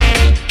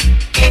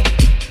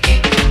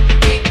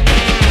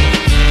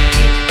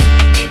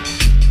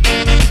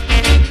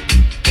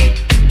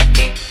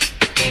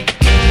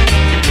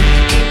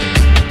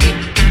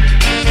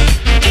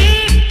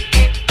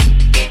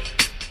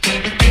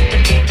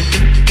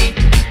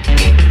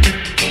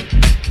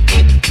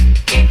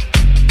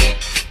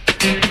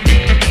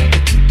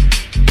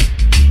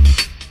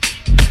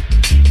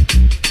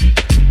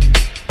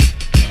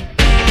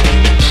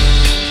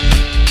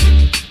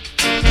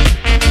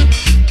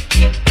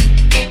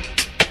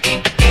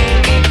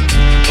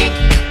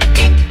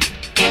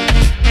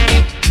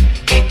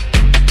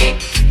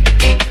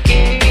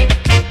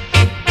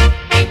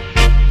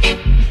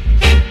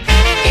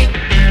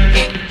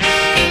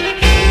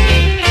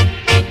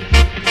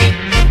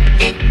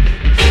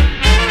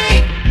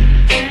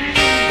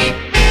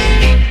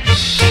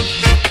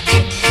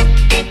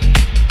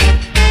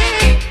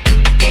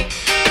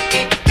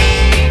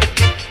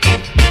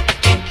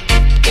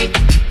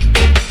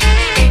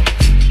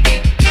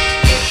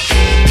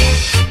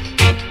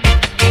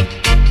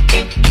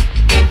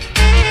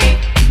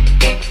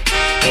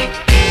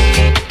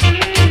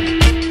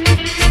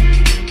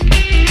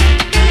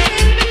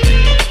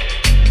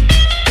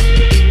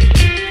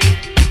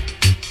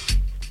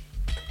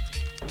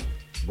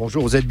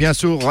Bonjour, vous êtes bien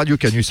sur Radio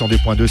Canus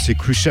 102.2, c'est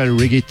Crucial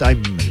Reggae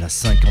Time, la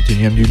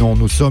 51e du nom.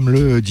 Nous sommes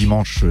le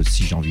dimanche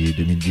 6 janvier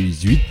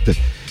 2018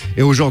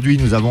 et aujourd'hui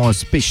nous avons un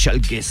special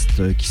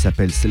guest qui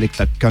s'appelle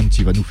Selecta Kant.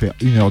 Il va nous faire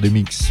une heure de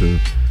mix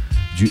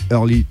du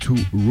Early to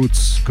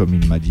Roots comme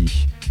il m'a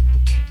dit.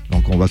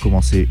 Donc on va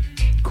commencer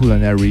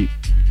Culinary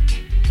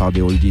par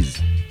des oldies.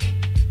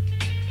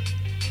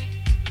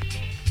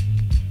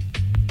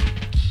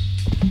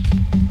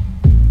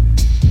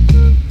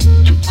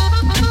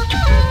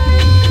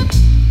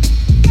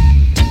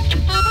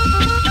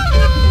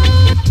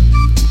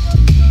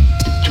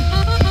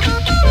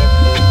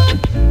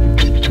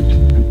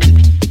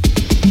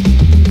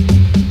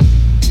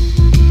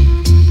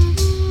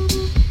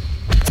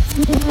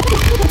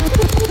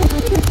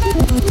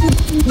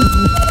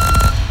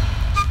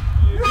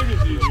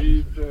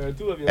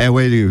 Eh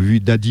ouais, vu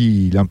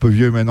Daddy, il est un peu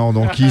vieux maintenant,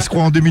 donc il se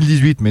croit en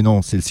 2018, mais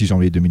non, c'est le 6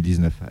 janvier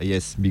 2019. Ah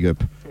yes, big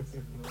up.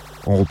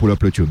 On repoule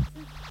up le tune.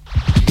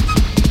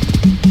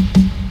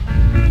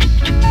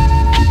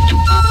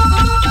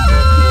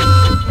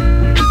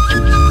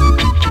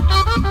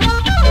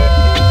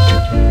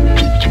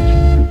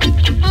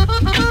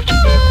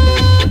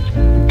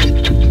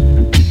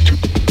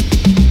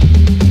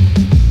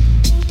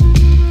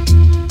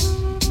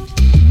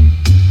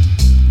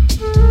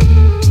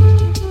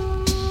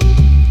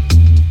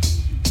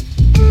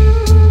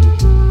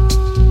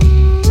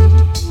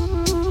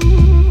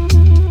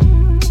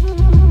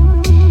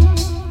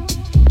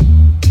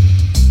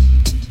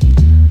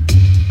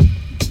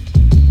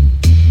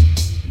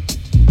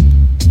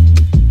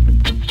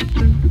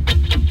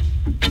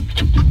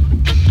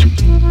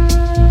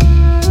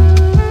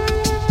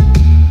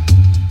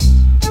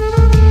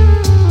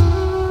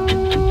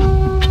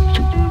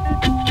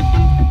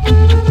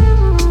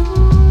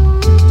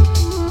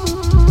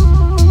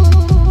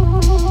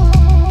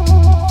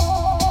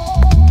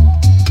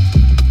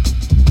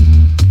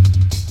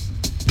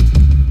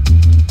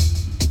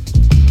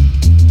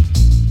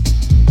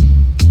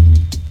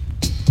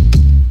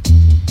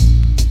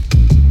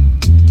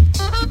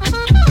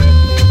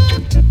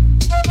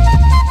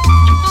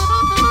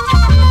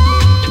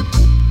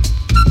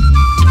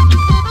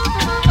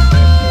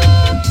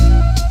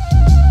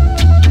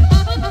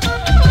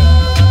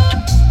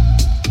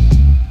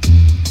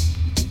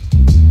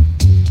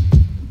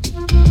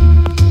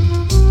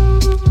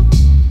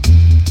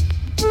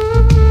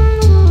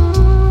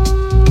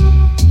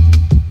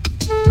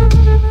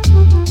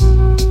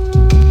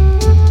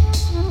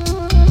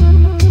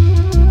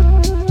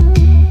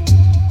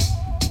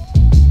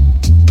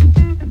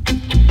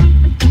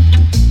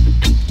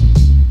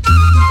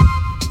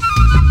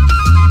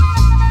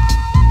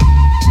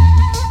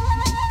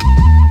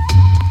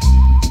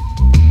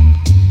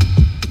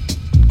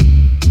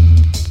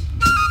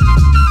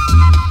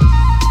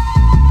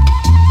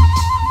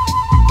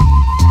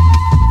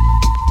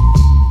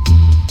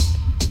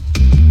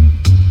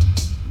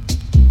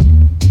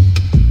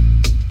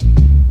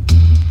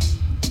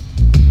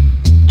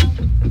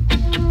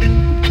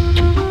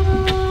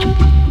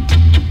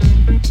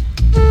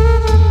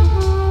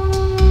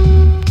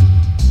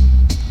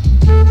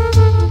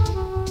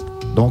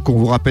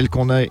 Rappelle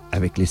qu'on est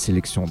avec les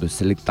sélections de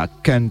Selecta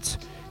Kent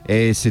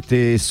et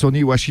c'était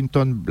Sonny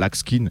Washington Black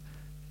Skin.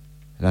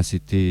 Là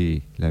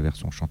c'était la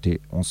version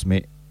chantée, on se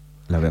met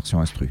la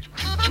version instru.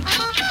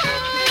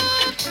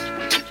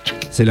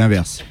 C'est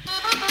l'inverse.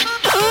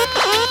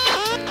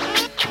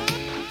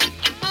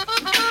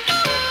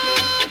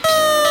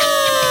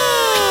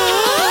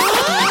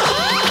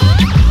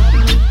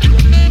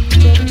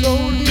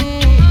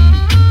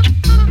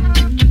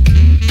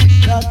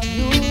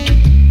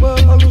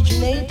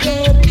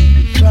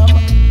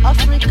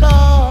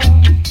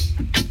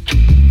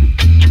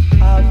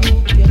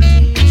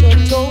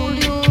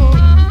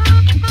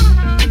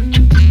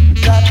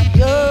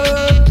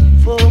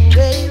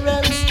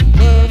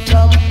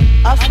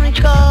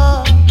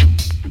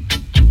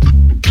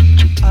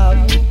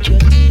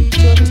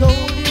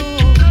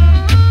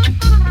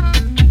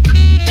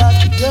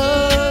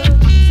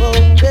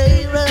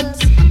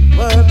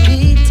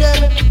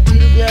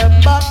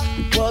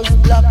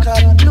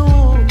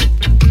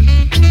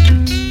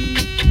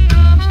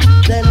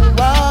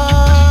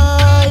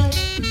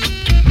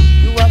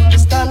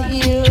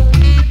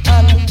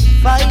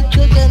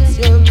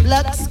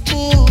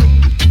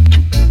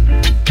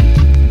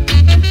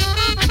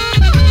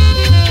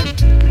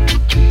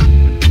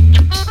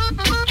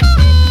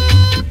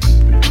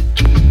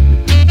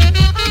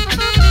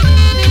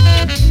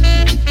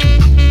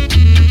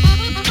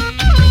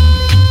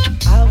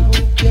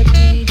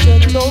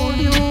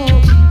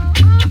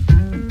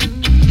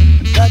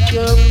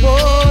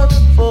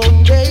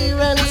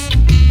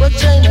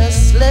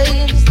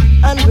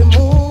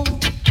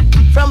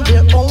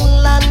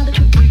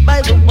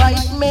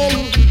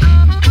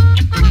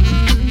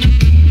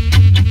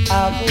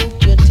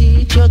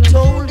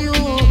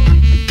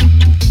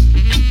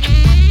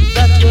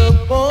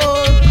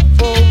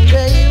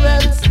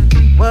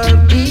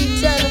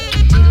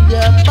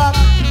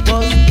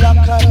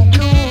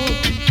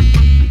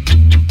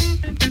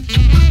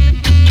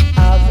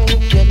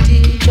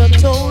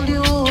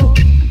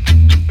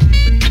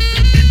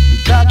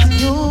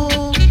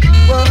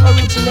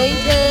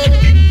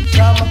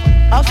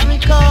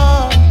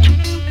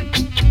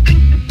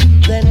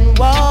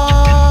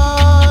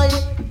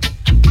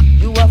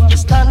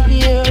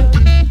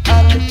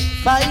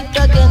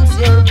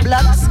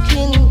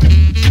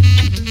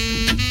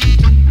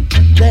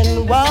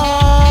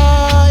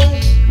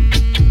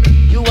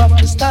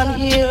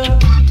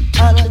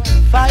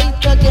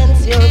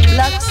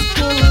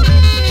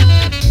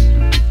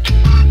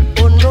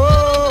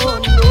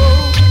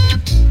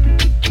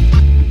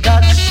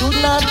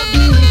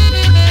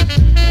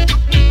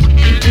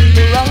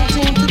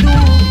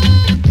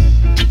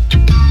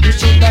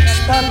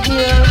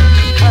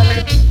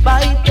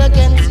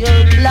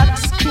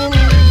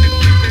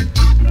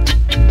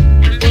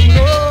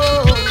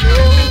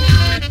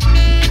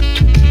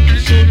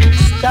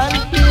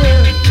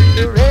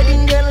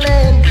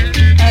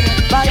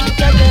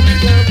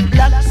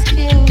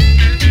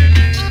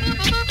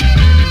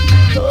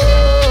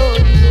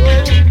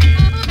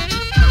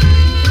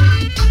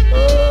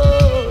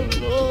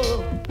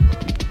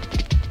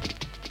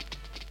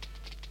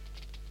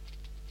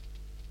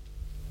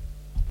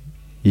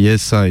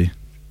 Yes, I.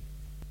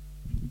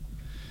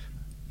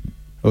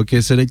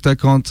 Ok, Selecta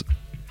Kant.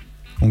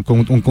 On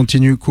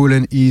continue cool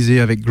and easy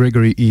avec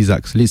Gregory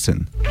Isaacs.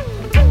 Listen.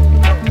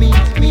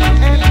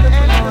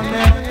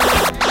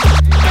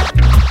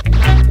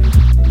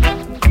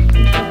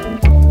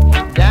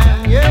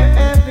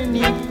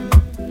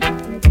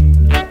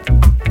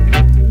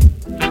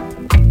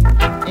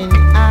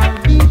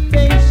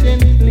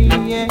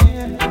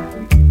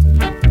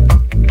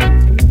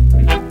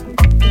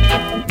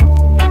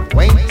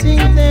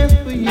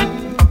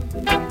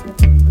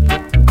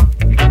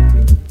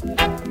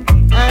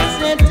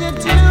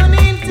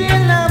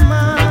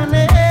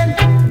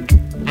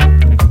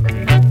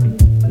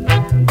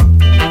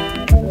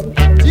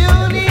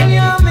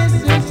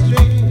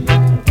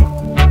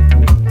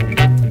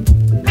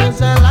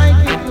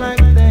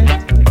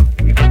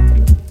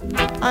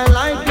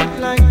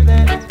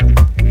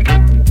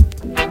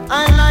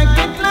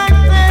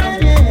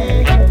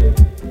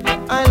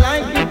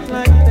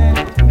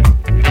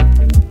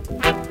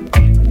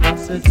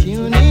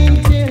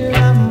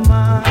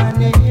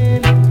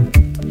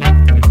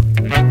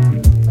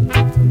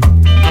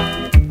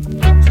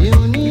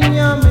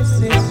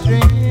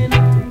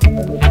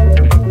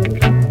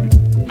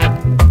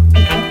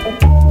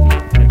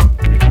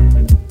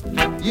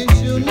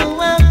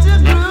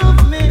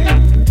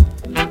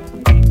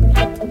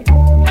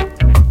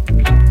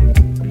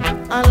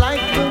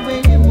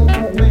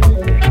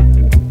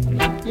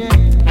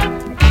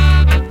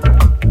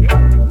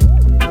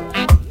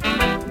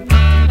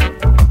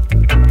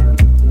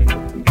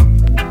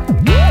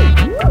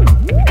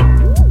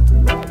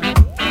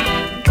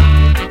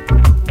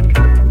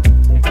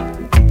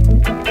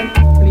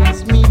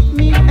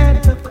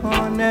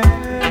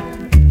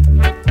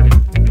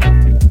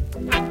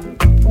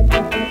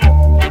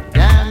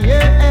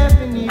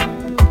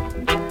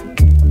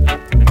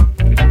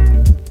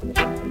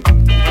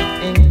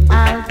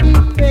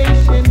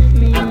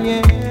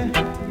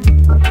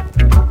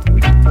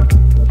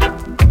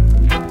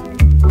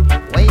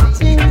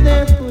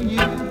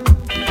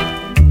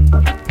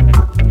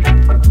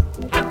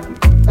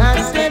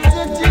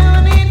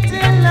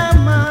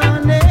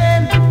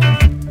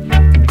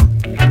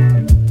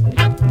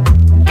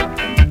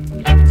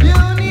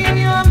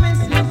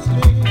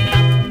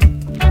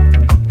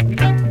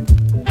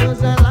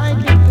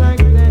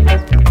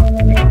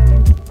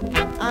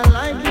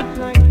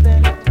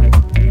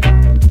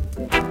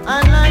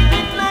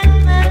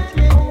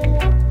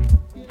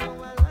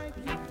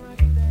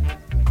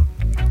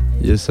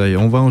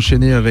 On va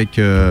enchaîner avec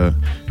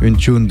une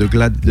tune de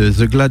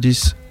The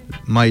Gladys,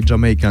 My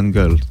Jamaican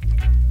Girl.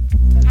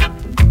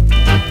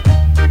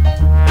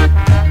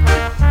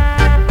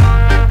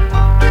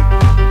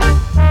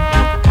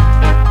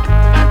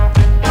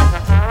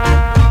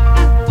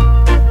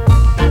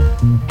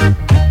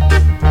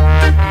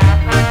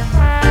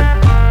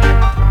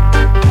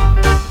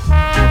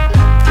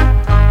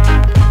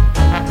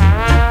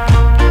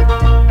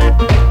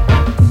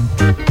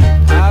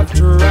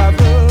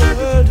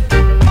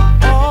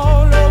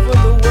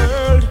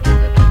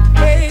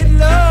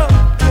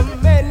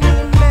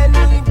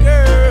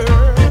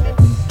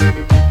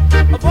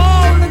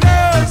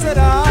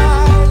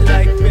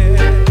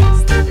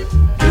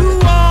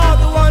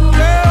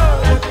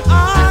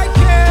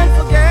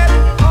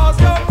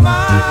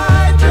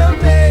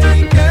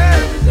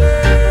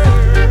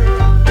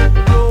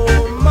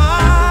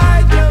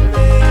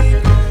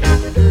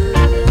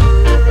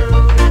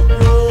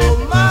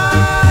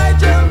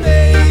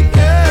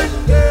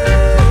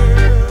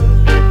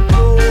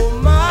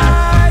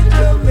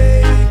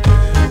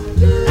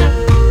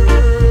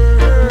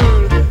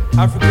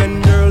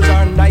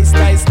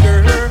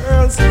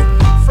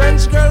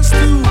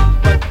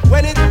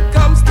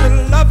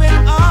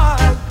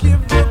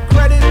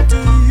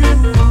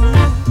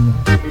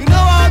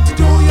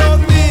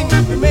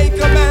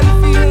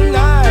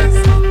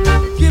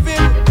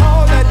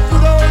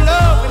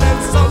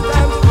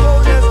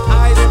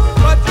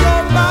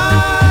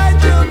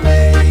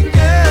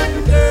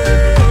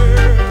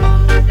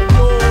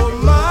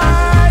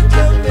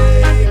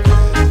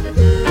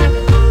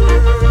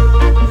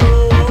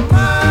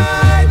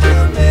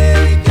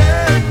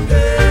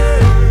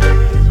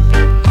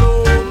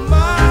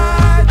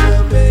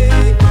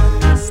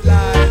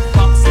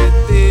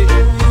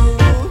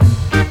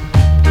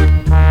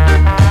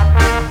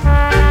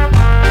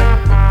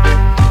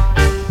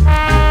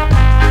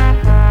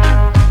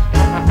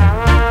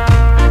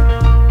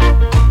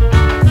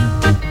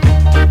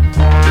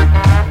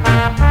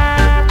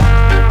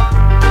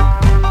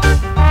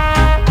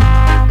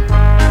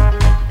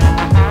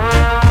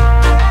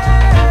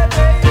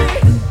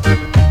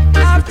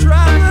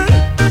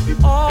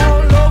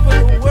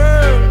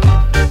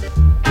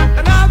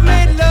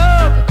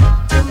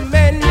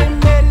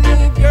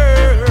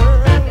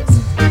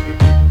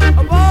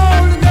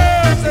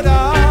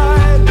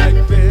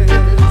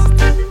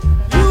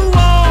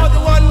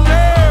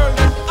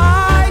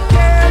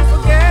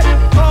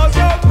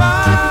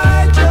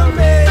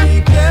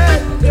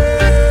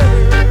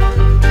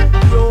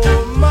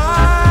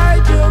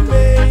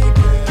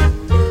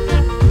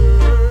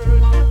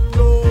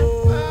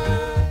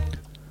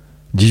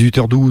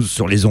 18h12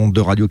 sur les ondes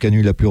de Radio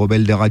Canu, la plus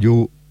rebelle des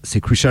radios.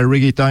 C'est Crucial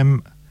Reggae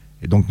Time.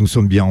 Et donc nous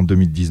sommes bien en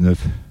 2019.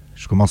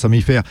 Je commence à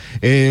m'y faire.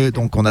 Et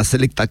donc on a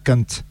Selecta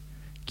Kant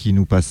qui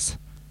nous passe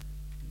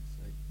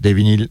des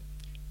vinyles.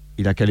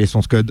 Il a calé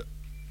son scud.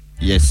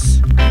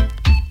 Yes.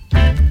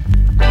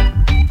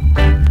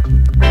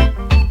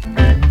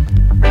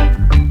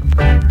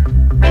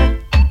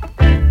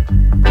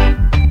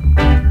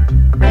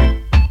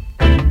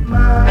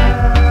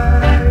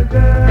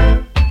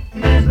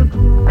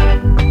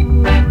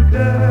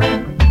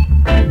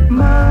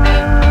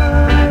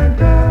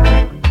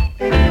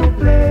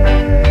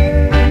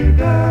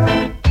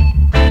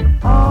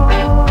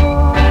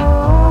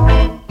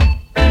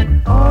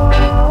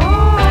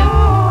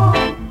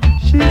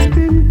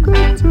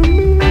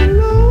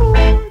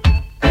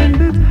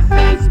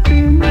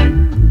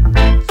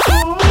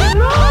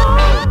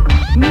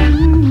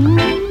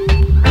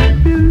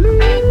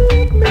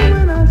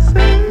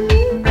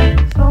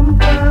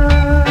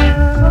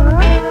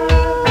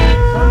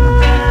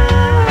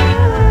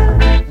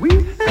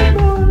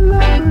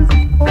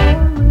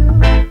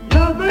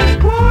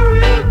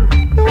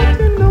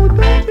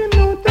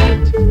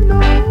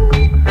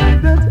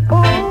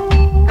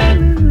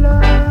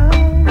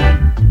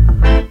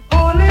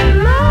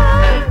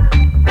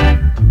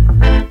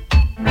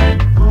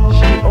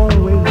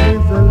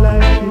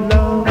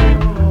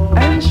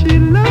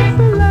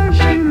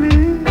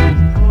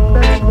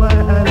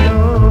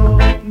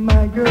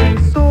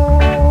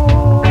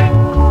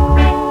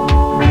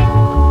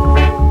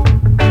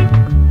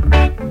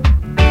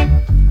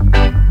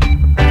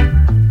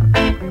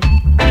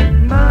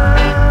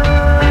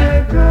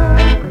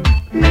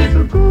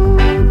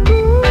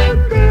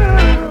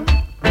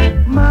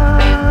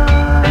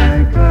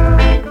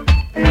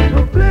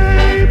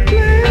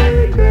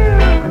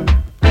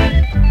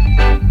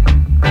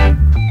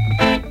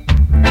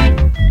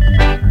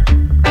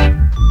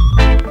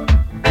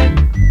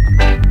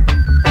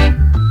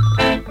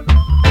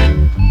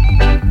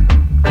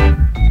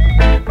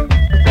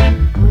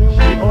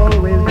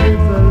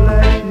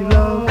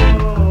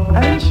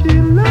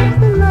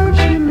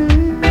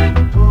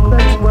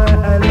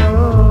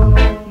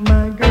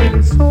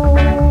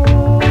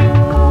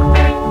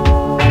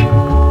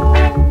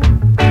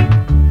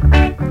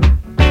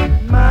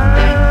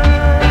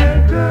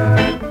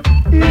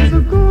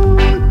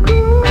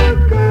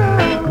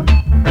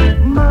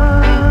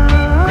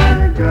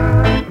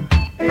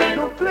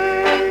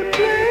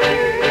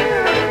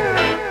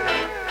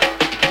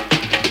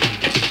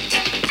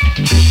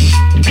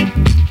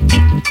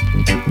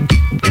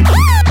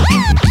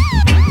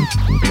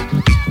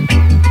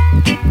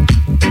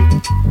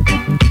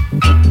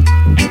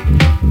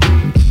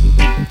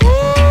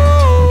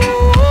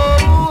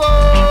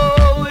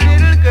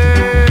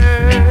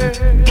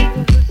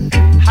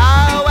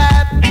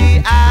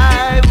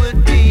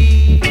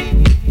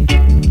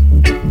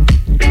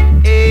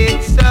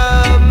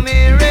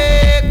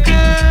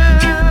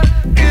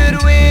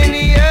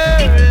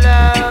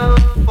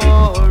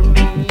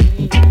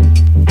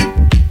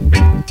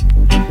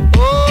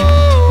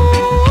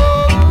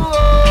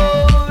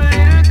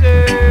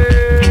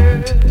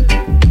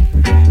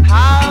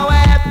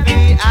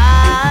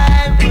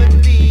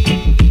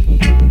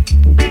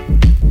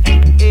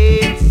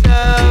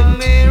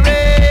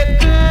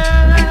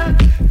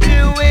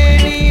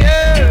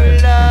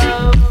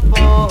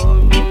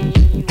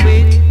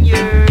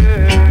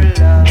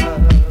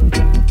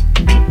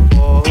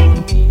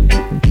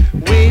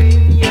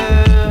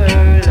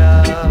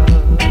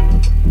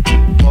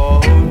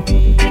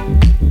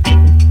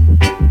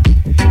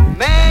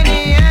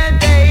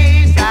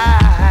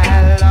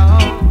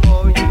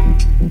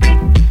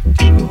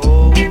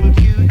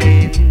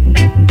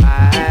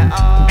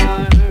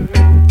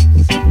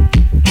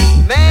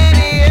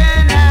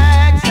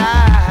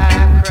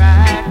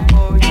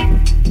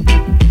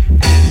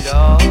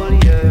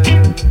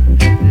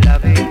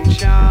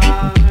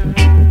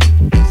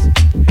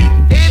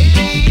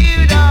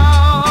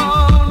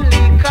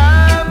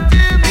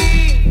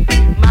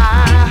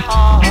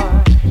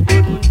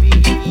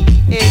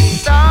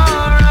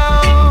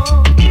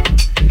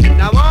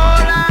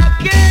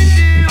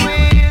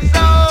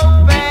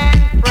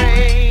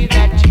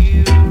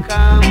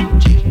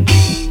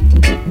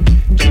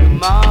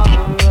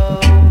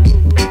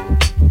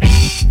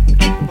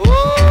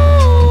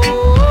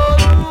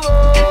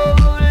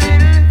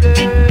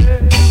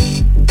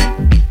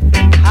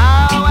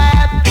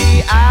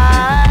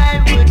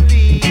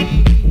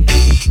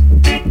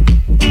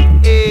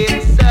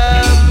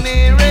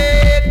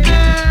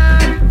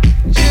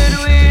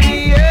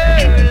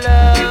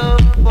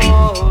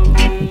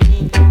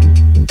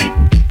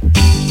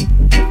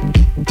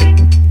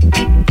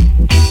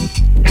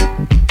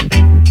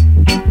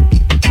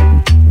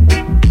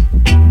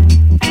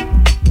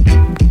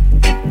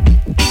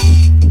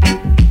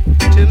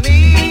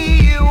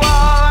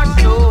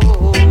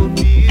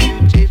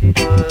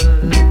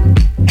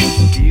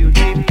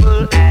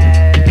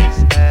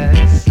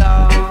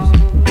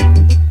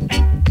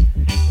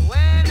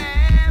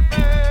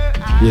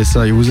 Yes,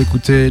 et vous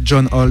écoutez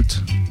John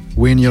Holt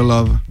Win Your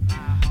Love.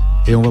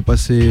 Et on va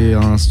passer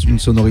à une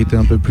sonorité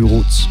un peu plus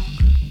roots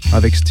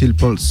avec Steel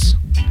Pulse.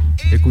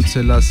 Écoute,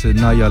 celle-là, c'est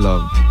Naya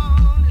Love.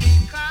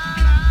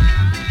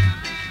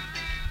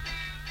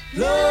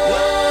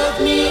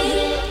 Love me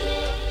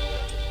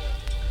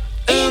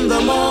in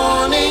the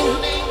morning.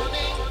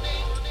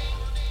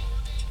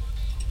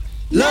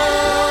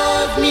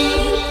 Love me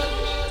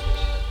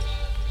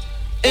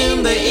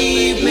in the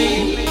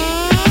evening.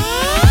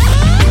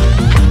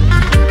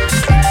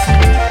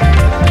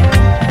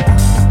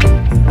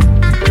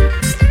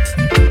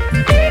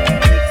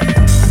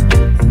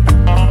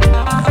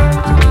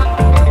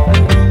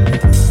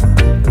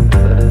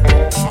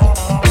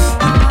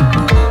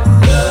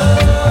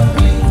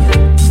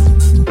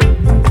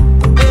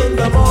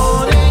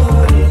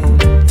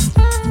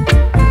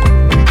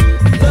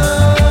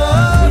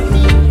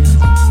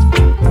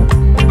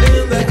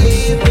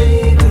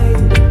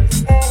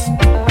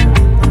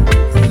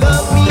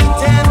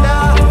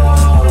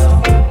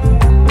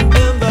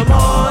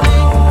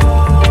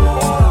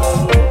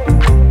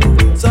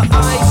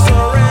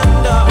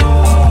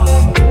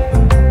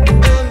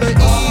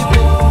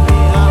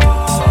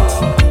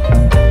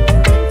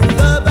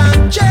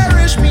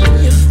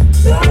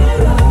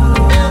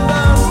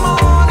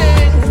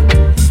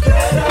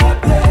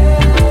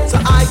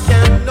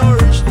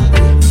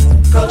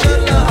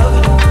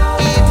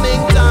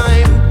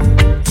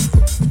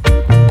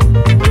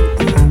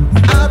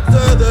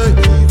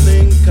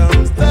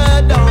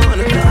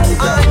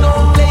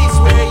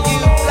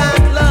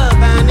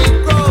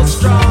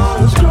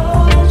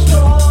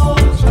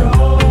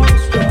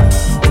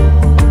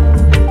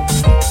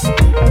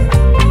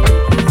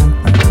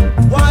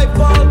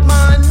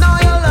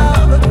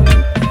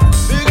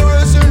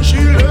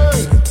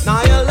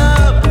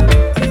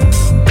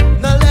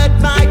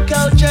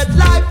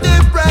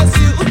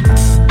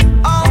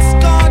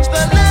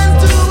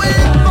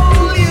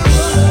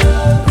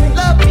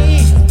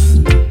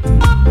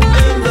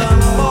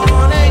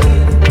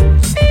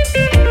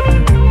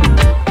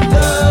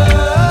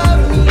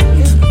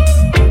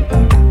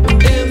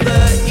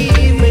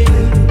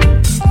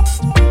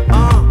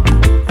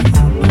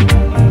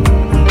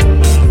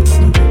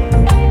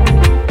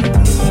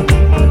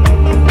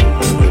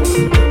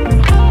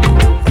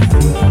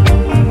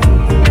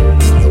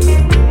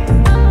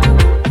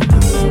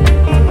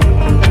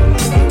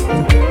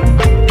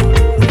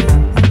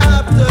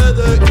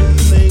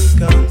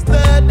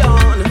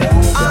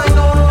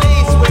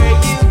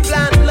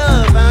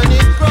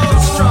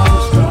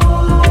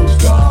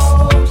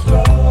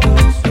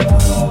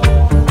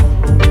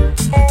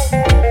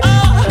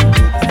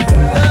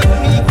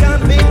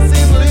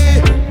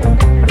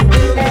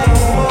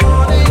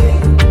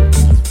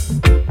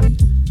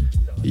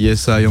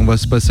 Et on va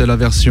se passer à la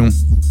version.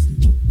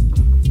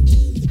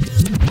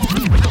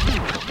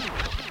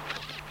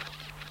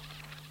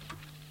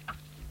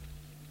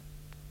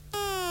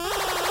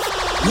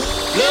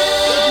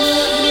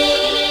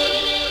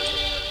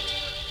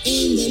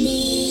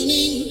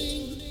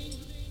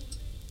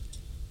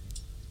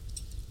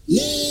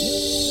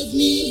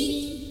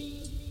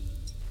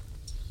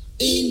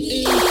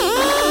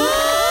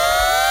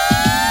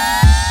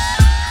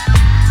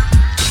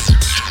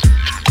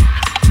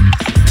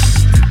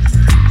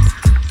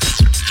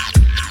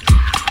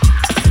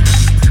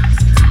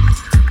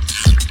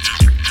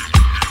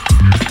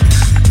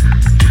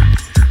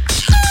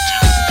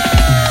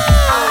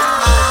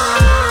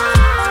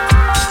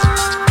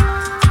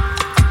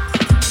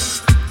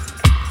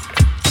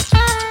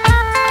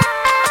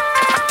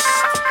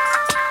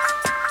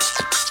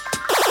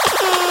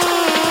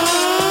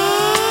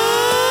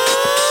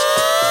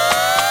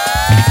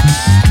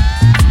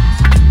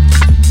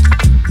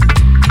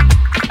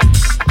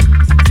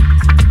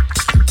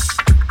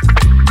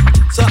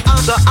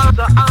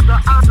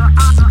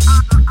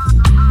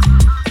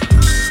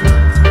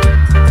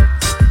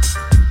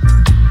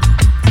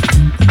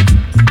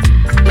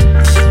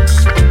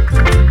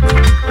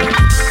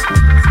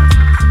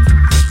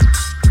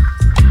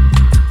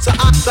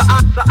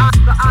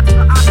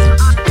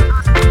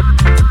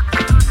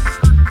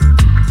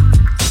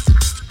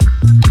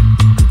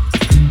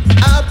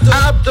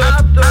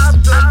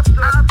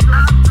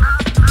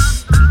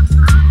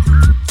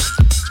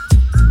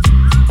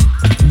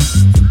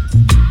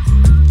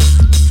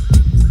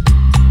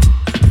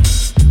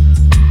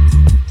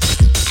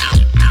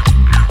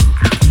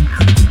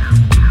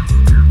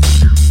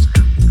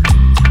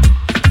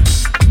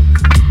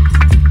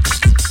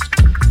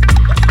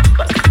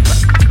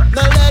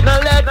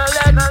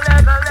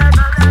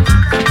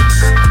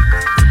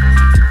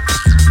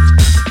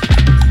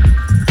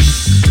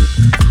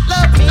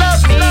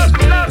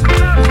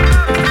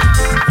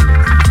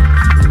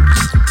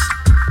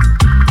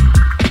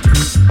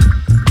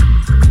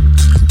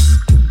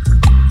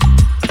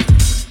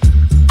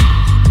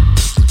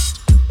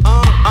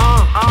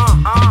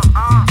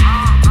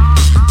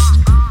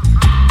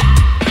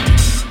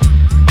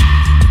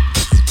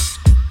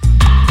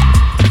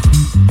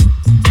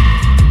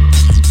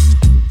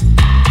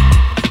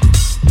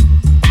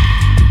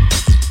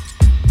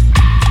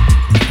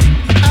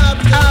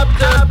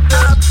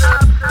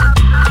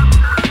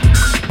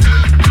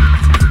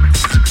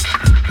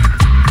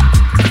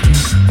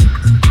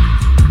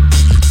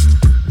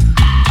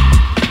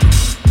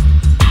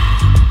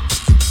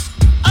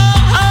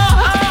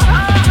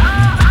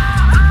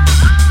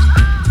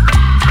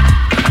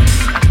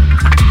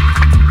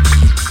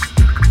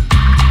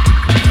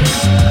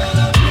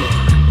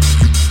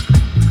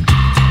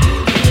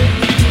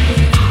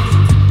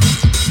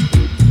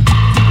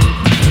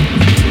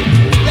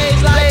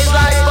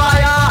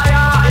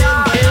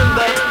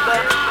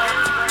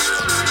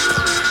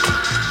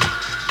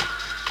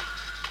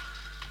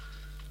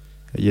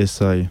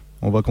 Yes, I.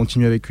 On va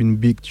continuer avec une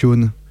big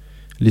tune.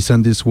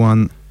 Listen this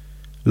one.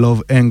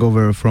 Love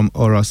Hangover from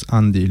Horace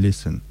Andy.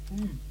 Listen.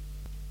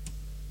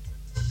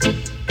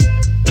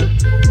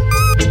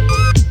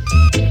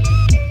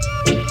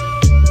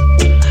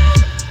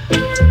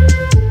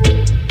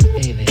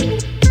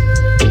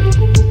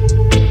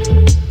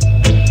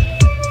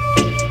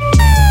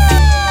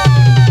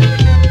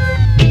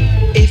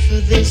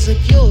 There's a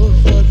cure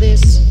for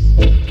this.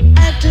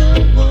 I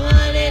don't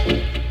want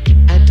it.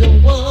 I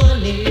don't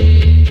want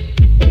it.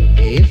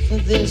 If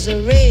there's a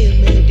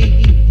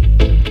remedy,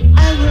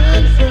 I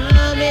run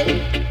from it.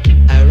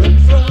 I run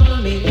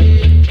from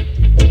it.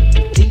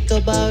 Think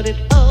about it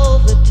all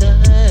the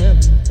time.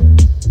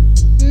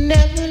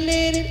 Never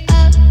let it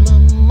out my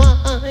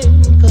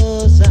mind,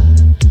 'cause I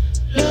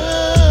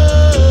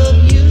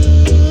love you.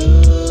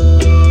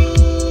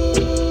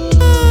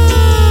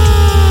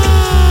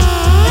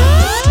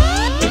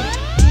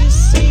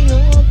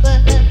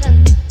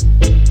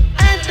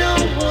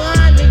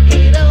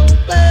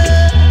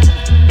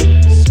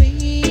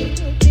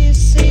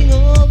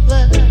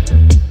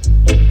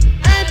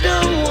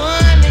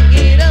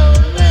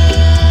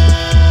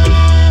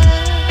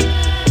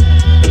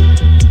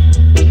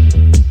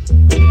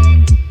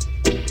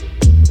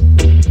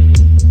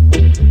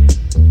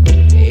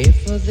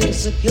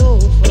 There's a cure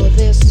for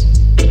this.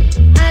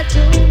 I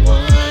don't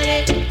want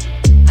it.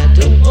 I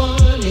don't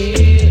want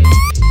it.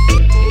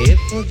 If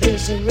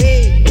there's a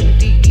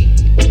remedy,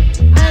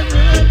 I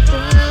run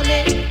from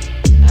it.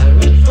 I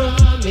run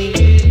from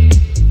it.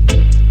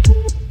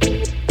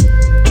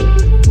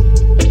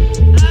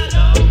 I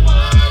don't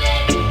want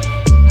it.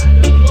 I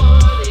don't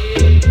want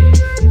it. I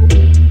run from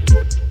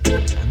it.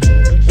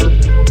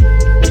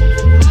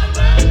 I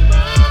run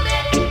from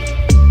it.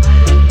 I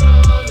run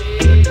from it.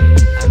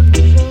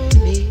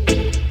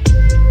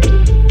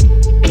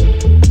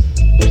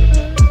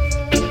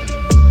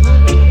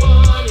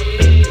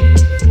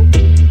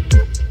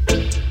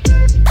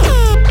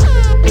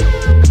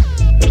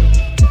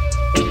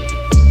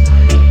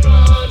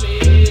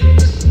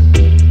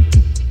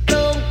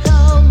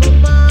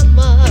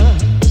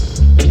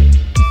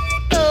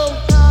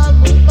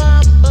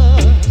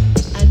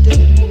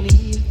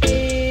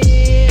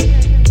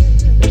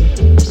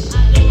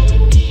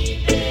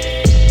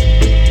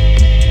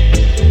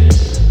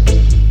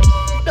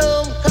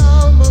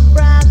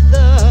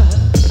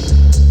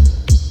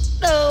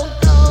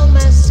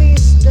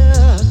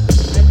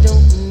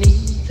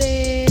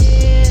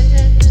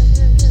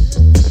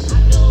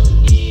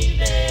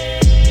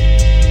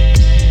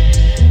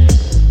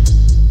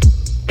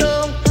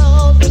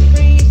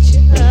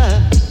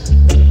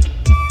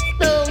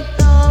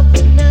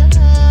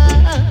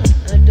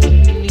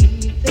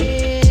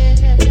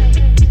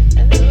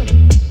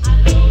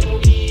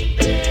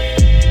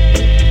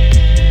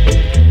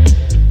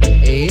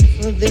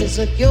 There's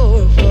a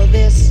cure for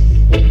this.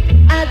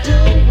 I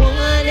don't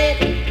want it.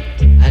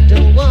 I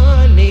don't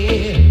want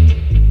it.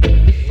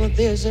 If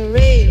there's a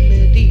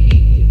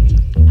remedy,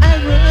 I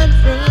run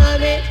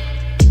from it.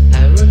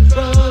 I run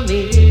from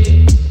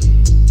it.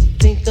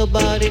 Think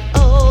about it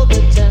all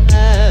the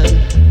time.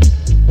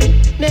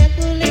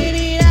 Never let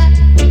it out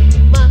of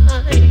my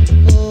mind,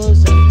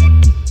 'cause I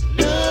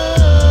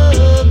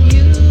love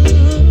you.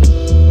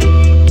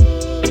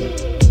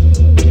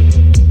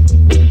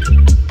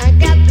 I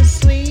got the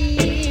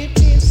sweet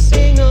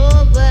sing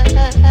over.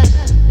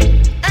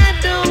 I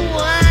don't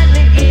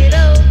wanna get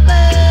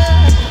over.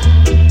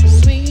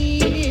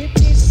 Sweet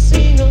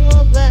sing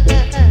over.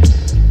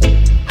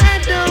 I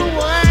don't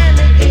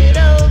wanna get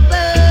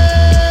over.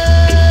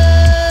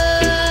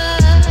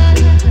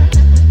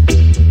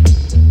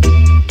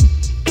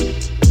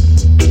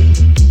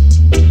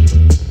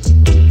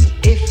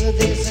 If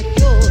there's a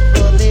cure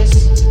for this,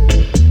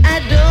 I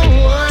don't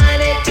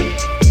want it.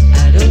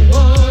 I don't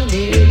want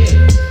it.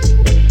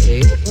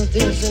 If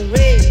there's a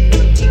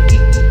remedy,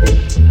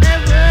 I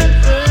run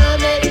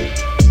from it.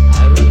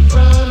 I run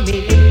from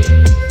it.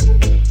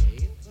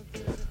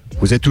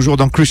 Vous êtes toujours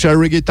dans Crucial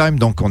Reggae Time,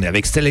 donc on est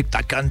avec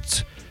Selecta Kant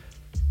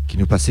qui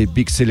nous passait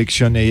Big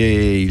Selection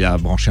et il a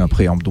branché un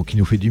préamble, donc il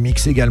nous fait du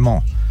mix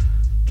également.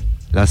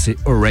 Là c'est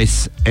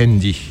Horace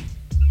Andy.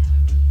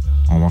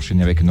 On va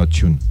enchaîner avec notre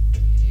tune.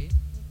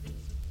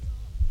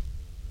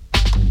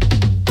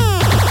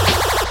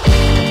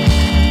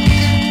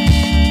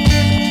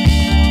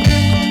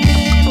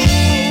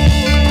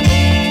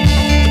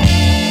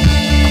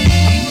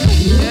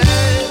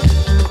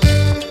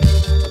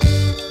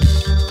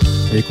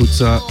 Écoute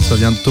ça, ça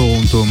vient de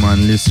Toronto,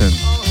 man. Listen.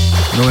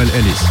 Noel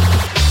Ellis.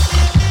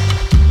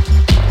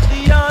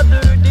 The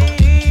other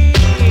day,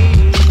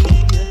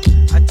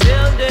 I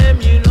tell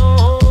them, you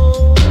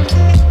know,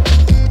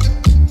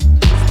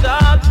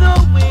 stop the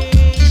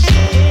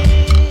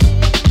wishing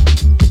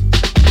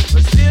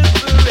for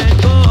silver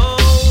and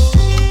gold.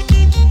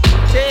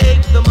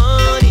 Take the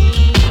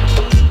money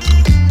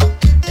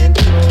and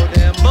throw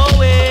them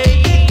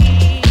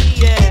away.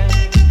 Yeah,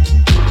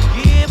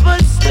 give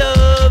us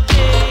loving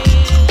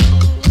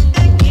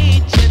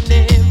each and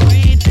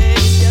every day.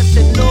 I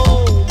said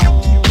no.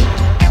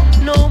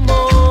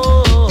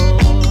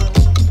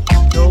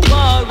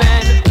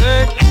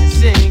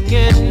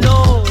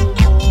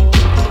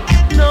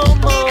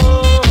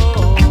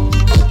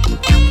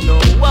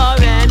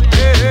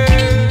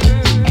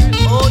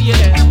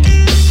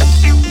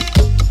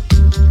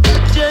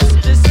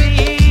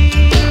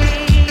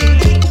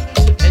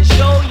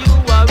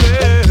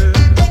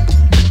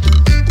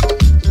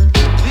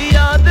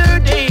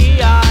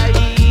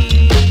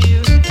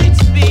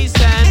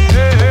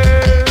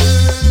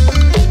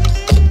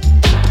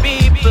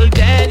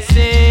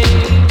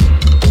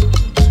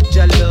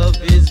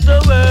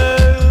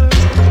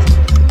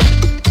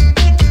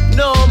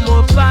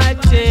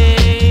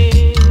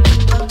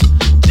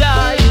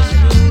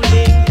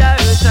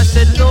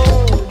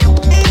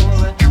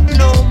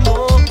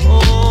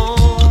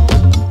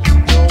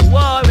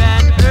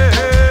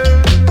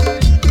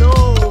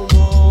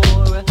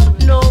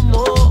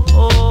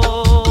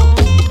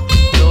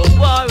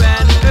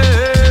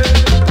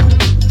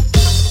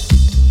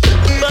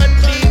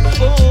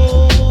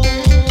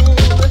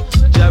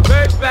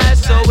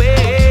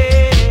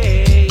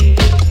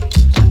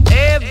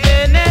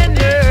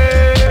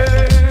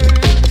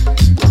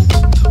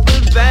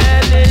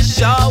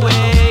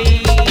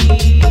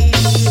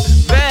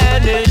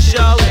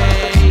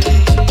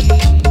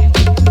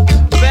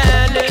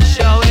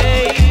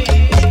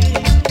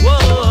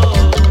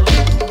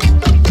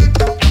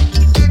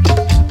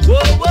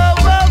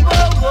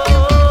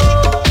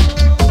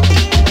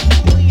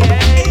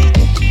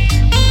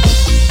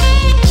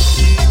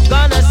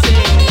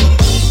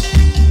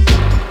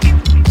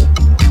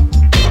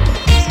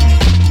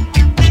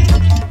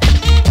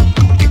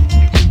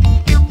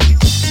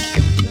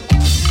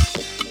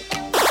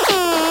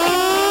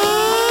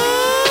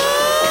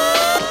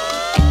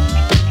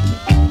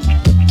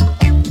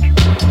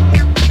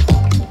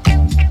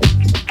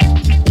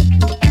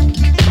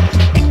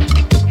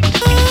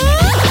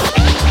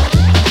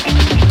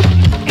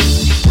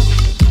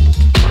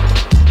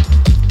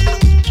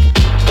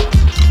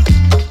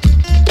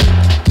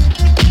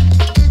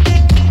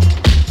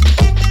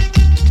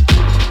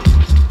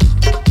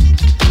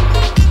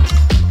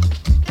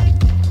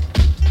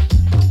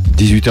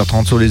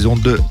 18h30 sur les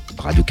ondes de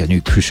Radio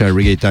Canu, Crucial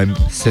Reggae Time,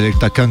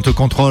 Selecta Canto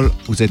Control.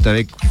 Vous êtes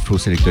avec Flo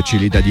Selecta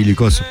Chili, Daddy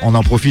Lucas. On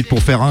en profite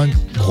pour faire un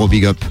gros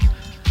big up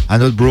à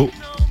notre bro,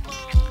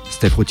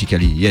 Steph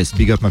Roticali. Yes,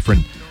 big up my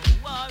friend.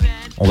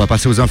 On va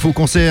passer aux infos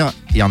concerts.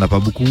 Il n'y en a pas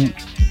beaucoup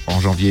en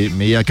janvier,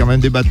 mais il y a quand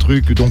même des bas de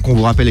trucs. Donc on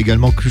vous rappelle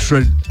également que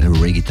Crucial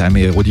Reggae Time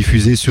est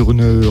rediffusé sur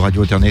une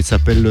radio internet qui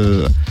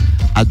s'appelle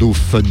Ado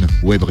Fun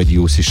Web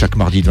Radio. C'est chaque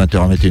mardi de 20h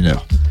à 21h.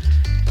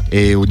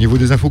 Et au niveau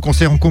des infos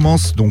concerts, on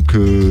commence donc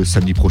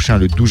samedi prochain,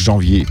 le 12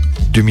 janvier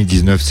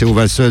 2019. C'est au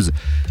Valseuse.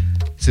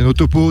 C'est nos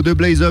topos de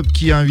Blaze Up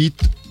qui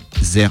invite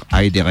Zer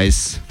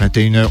AEDRS.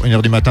 21h,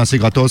 1h du matin, c'est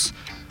gratos.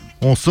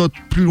 On saute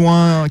plus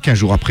loin, 15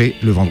 jours après,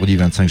 le vendredi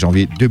 25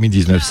 janvier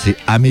 2019. C'est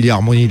Amélie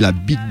Harmony, la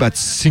Big Bad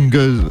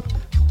Single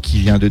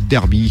qui vient de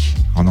Derby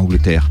en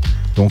Angleterre.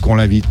 Donc on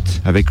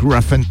l'invite avec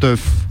Rough and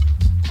Tough.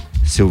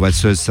 C'est au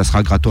Valseuse, ça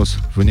sera gratos.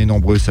 Venez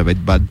nombreux, ça va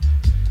être bad.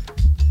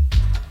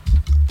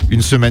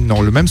 Une semaine,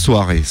 non, le même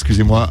soir,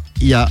 excusez-moi,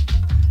 il y a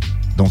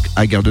donc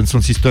High Garden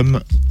Sound System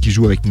qui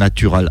joue avec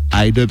Natural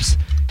Hideouts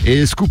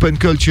et Scoop and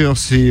Culture,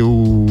 c'est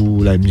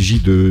la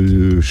MJ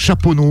de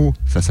Chaponneau,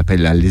 ça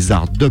s'appelle la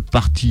Lézard Dub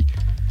Party.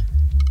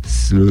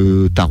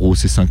 Le tarot,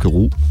 c'est 5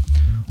 €.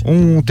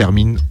 On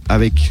termine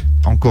avec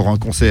encore un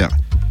concert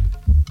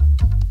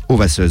au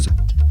Vasseuse,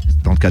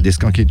 dans le cas des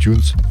Skanky Tunes.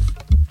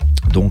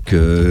 Donc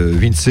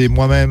Vince et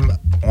moi-même,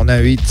 on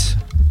invite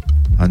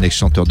un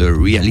ex-chanteur de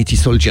Reality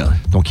Soldier,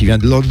 donc il vient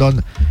de London,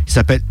 il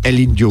s'appelle El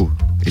Indio,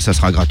 et ça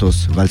sera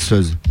gratos,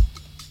 Valseuse,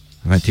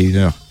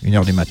 21h,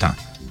 1h du matin.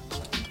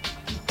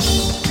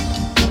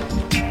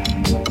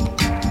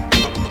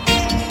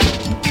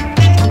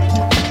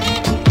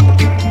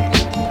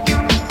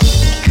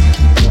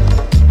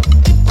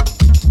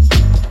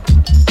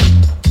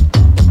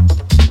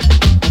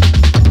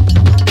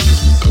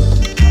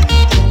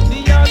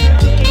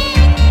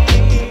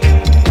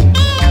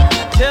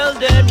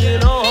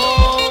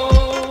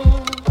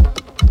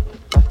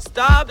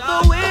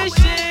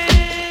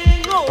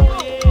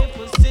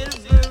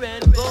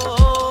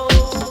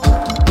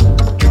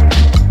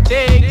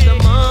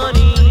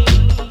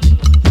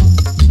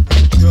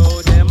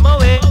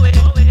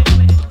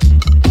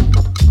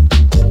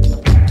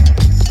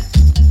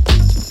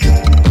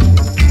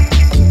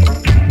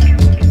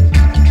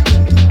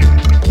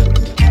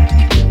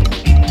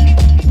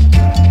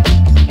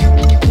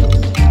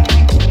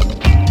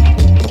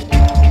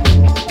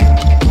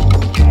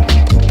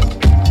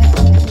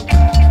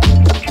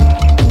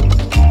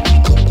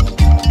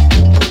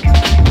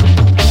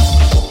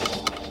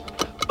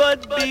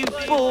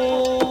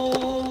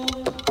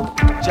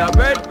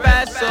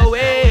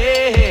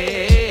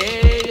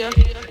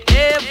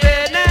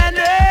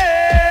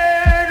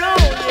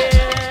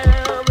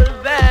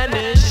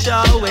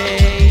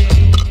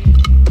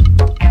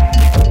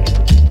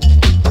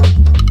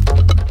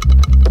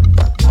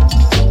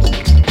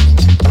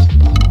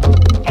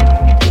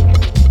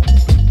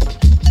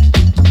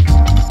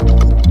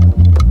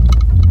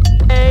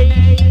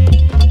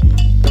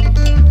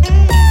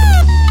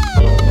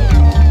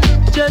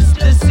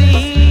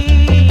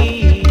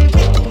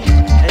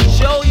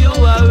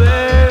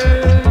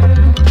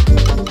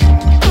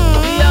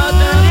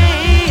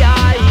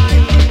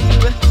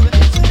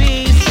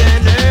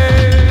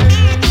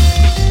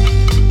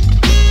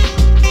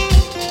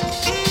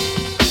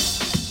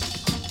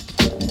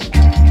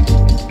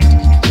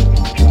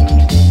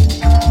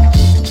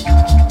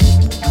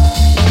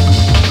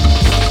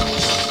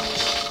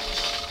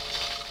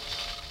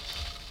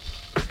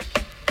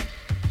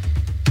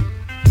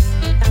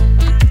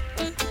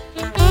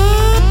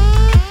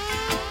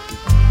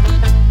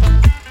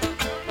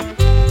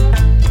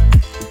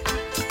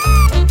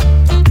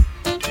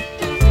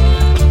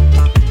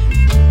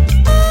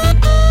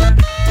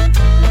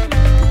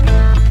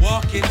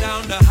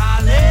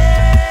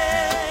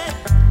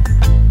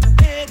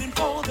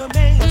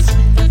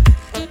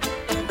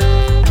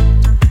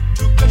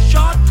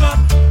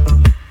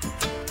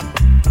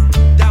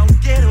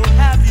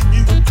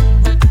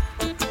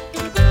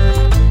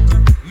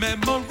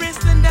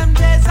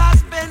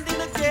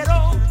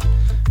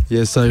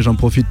 Yes, ça, et j'en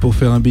profite pour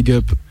faire un big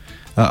up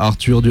à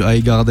Arthur du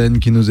High Garden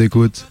qui nous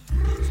écoute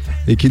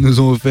et qui nous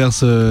ont offert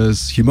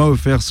qui m'a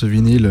offert ce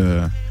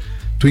vinyle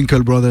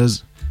Twinkle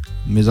Brothers,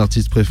 mes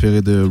artistes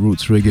préférés de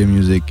Roots Reggae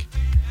Music.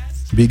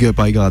 Big up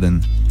High Garden.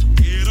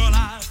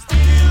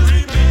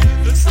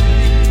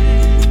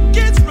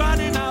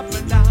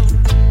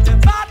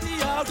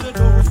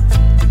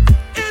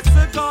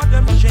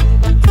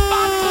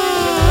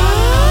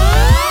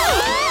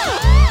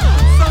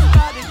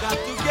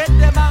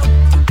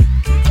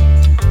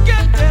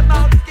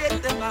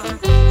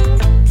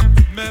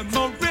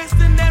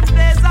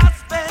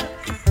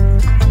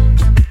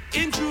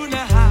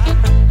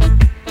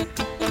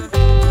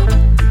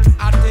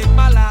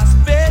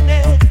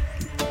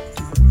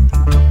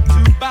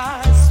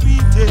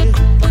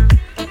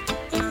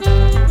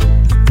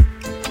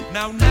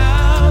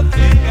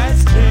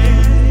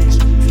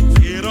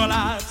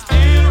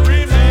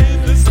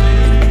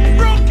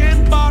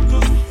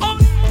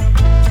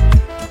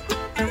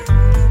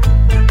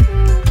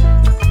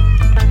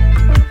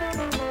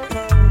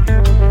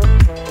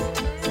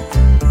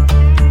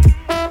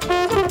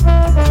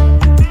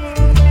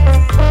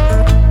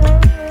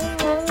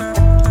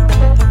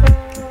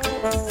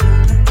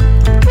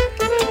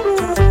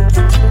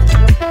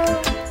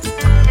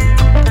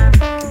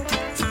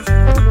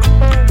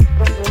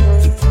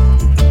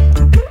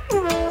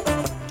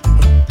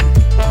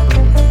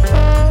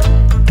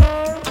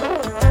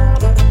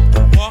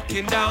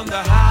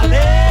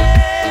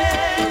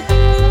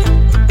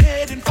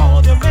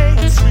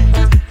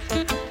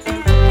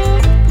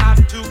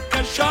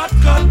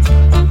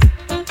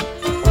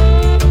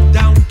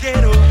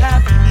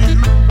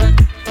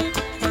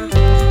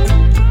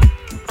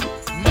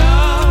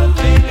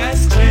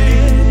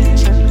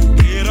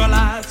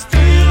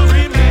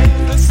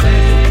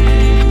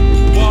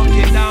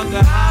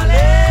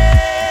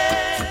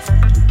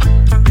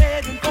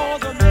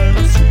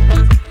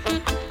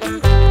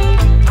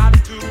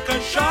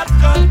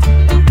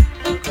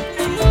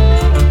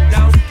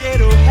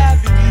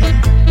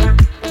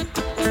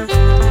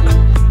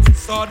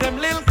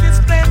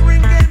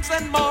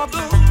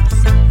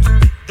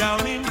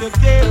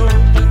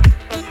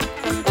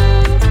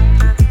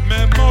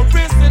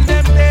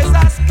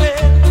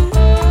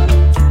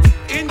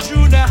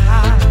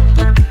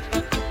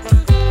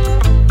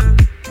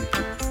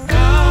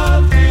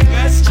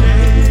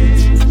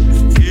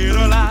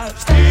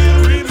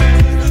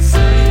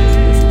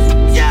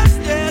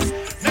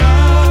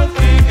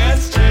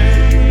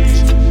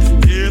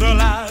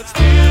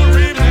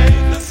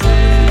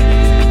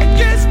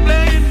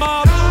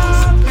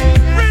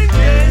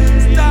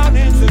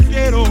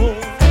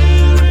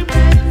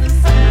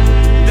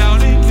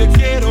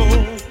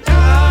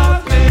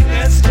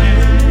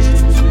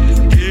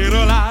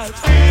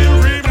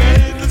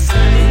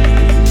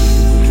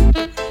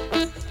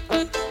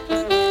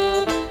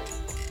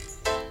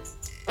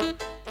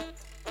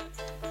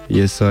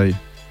 Yes I.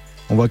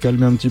 On va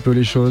calmer un petit peu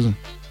les choses.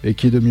 Et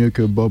qui de mieux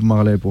que Bob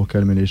Marley pour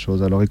calmer les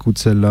choses. Alors écoute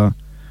celle-là,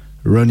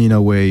 Running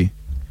Away,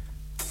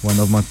 one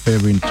of my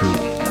favorite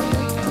too.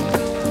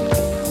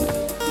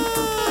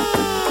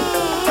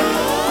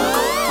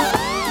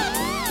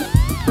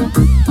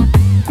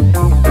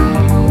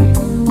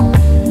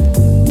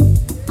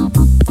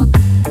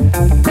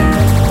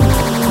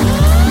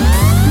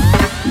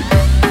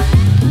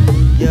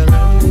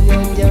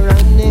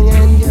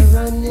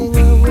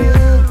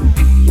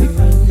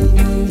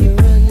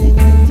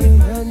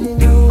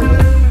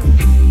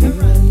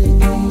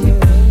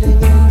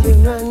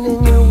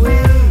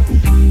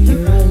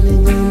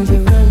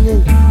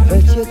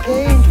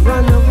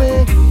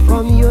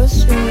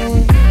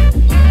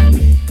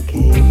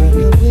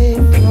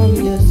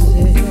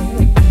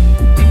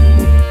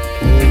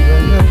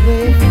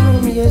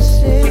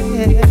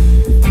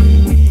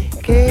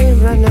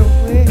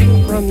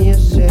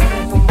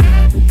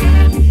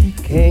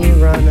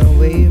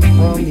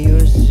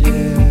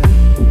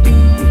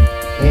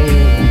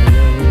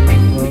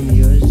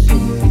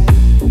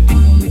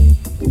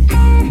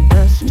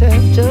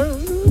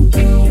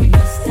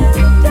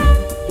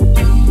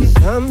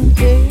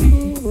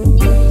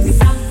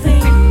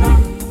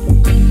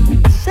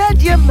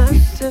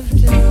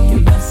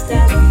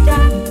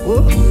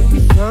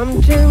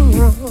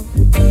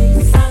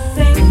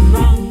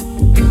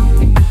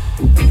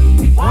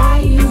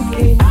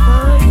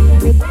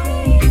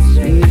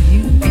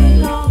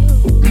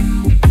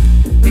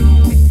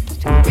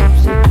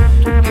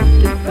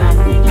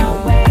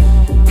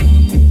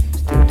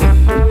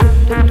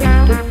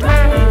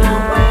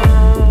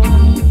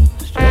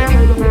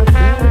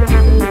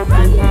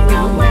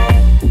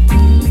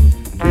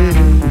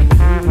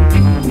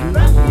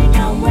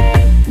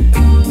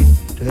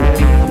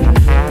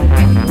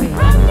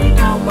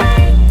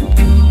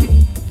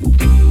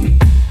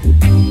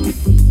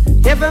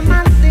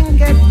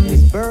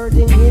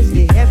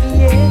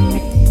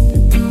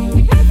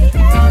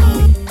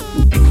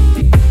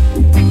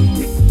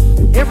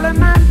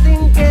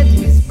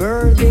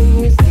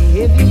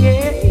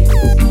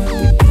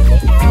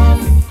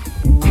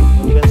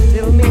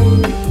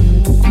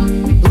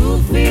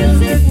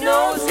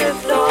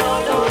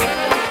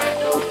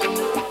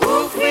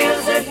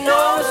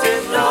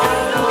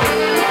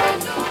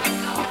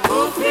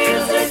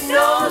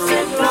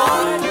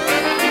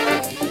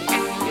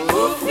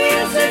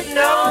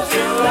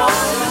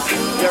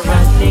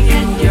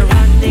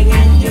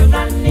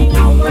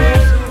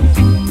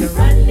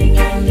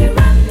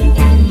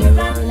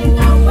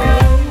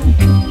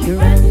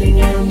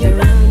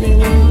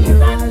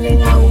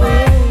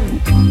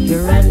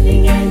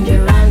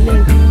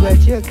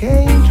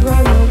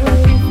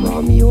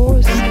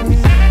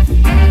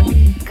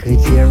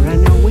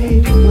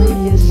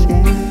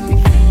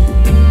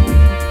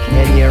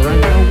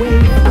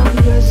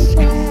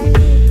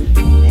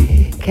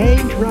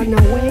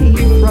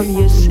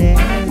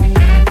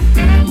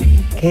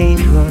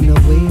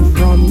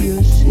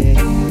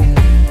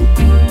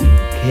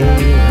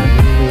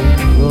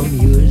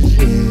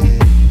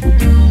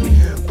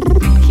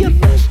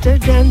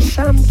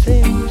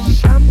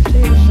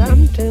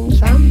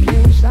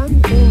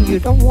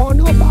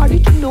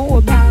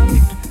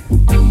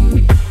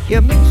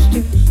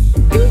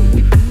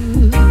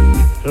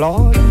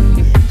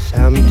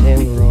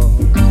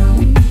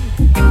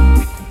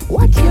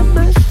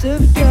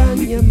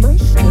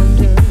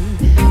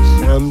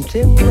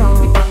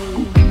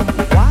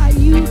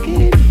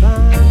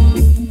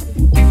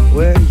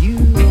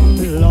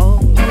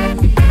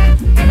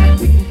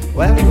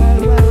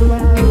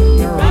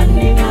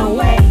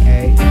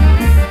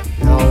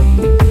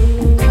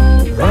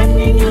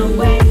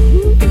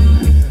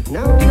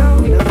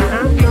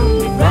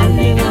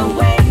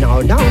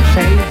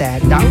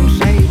 Don't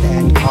say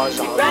 'cause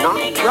I'm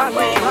not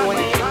running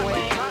away.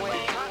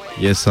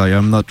 Yes, I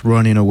am not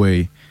running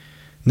away.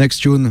 Next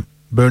tune,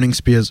 Burning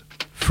Spears,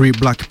 Free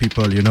Black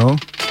People, you know?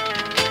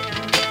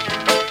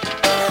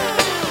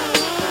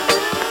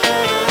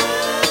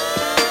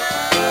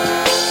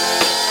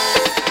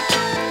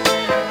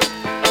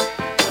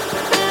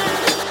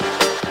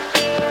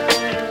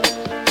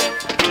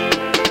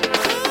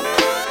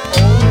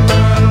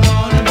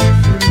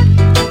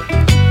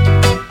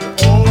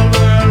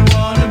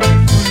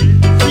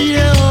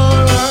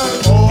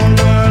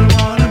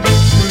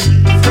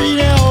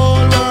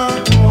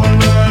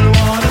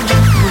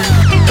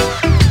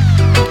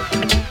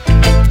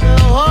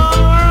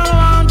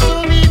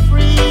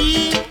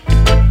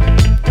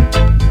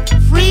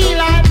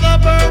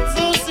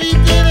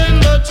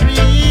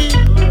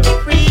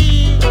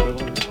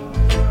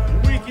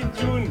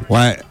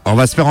 Ouais, on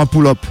va se faire un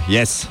pull-up,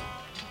 yes.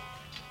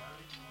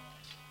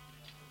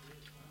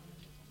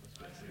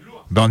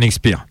 Burning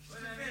Spear.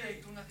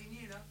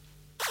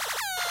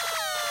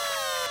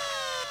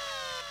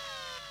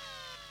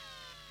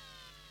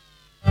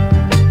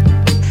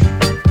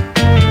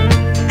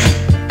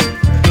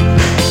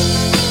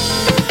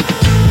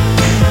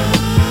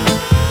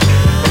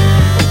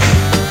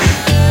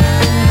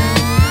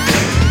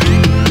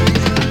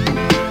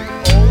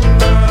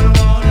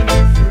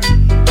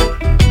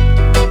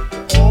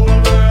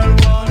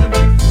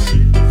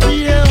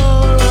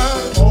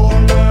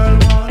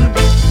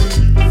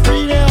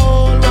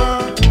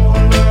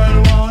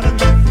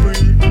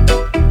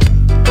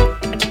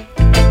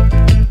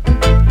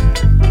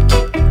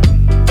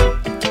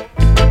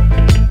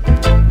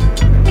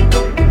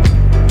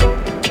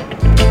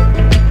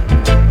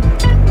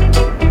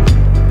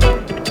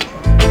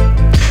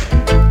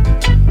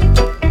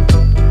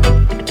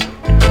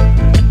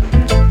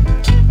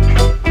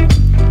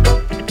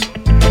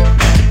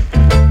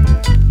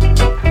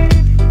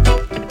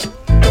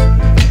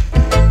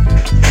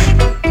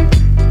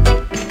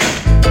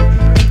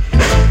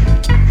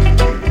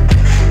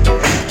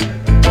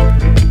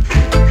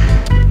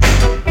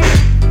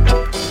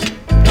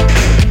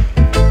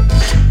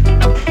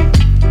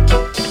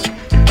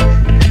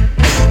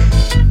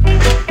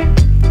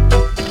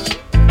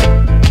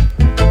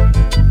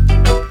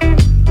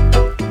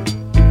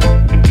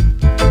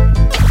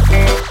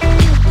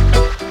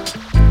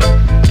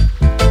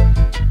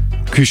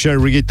 Crucial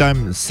Reggae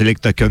Time,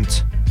 Selecta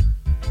Cunt.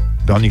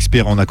 Burning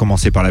Spear, on a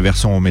commencé par la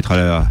version, on mettra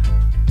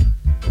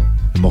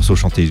le morceau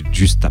chanté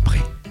juste après.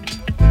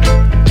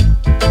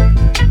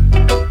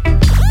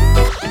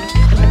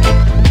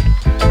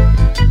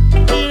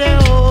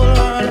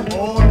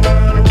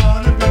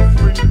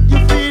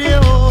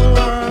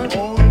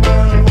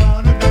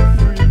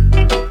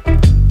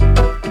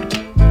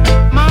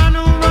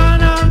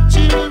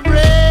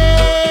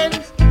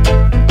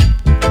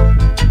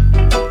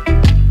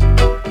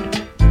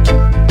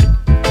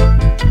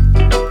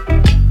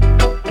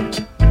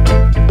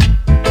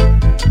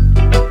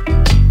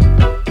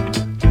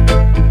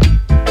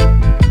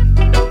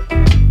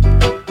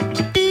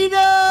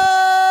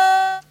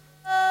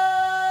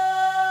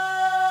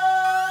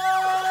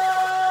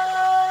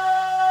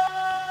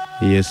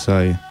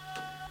 ESI.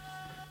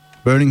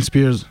 Burning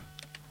Spears,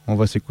 on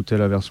va s'écouter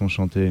la version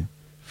chantée.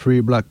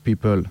 Free Black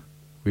People,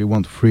 we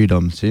want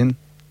freedom, sin.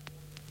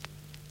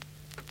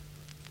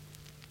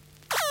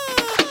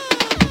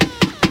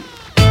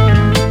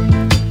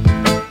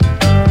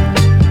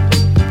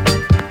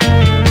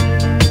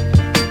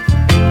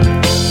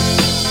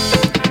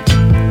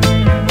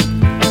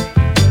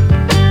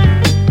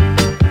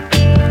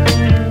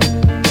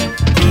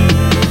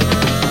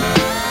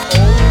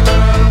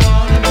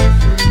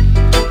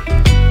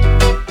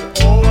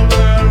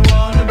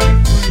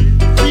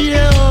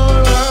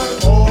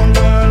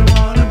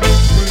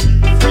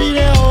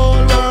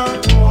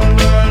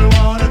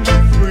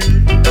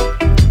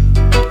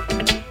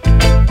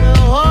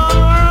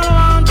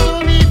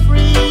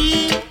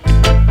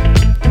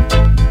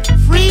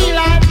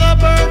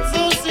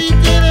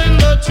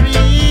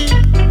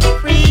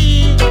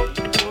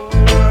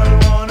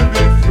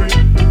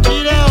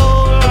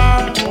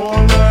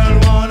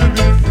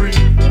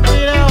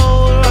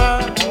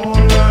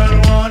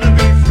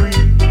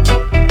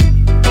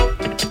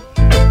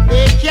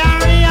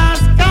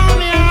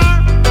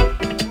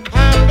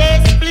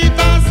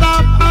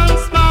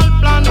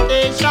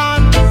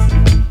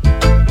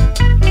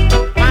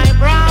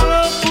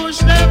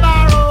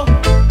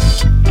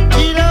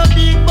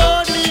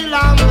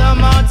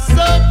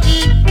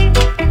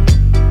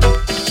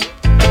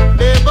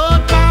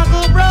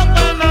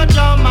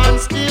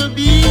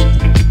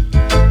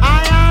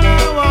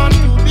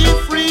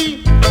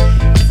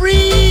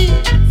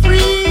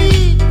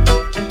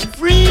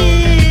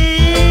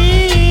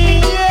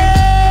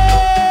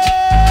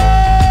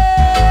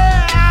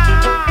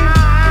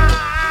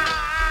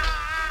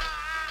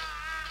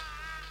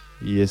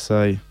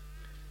 ESI.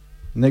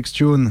 Next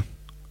tune,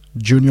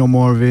 Junior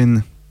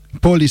Marvin,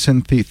 Police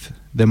and Thief,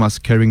 them are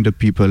scaring the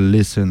people,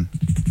 listen.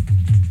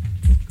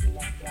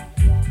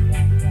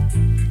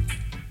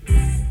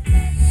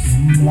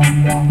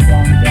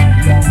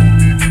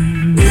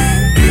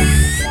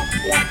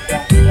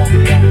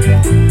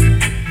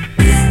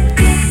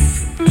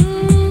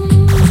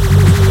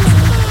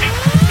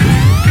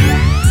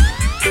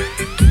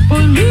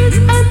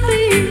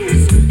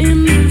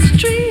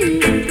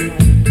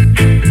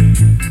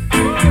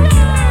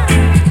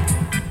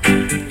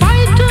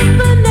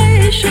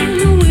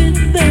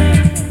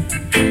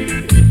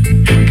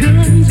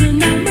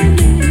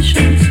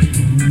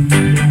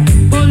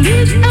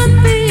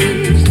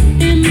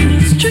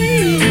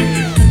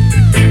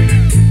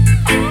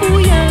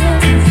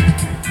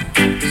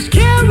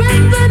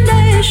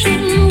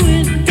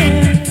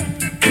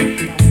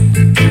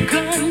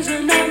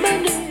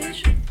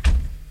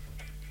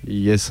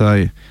 Yes,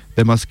 I.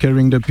 Them are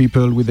scaring the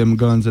people with them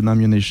guns and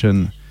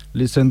ammunition.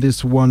 Listen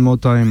this one more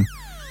time.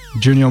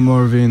 Junior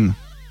Marvin.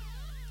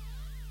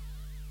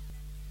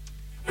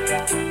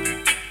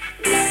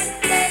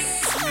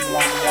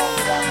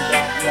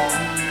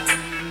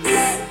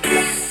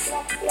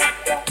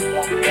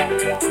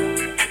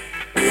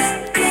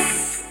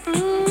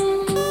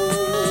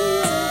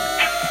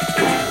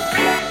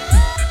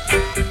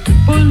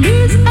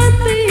 Police and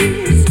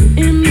thieves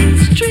in the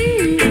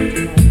street,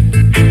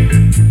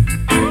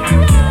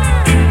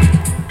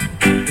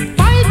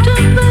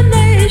 fighting the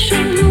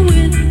nation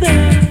with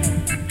their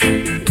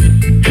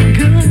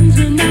guns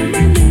and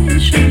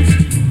ammunition.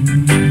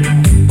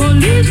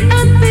 Police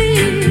and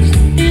thieves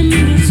in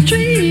the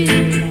street,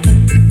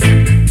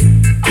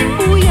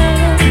 oh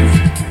yes,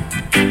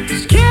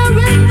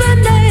 scaring the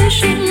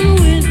nation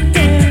with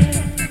their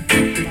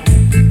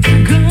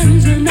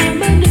guns and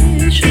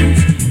ammunition.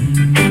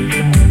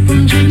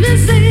 From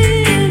Genesis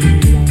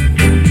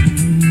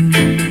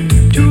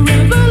to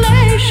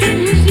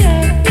Revelations,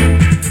 yeah,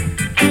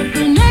 but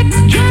the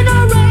next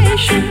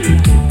generation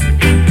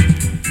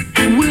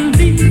will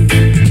be,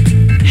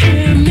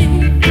 hear me,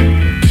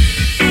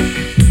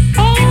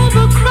 all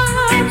the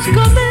crimes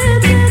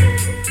committed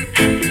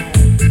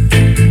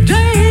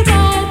day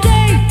by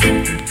day.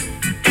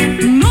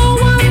 No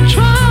one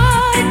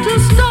tried to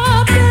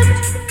stop it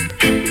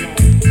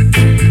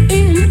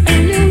in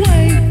any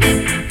way.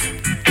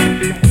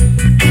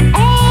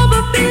 All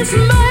the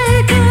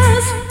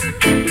peacemakers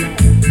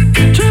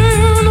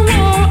turn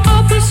war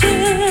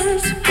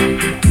officers.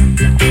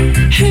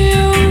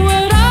 Hear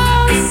what I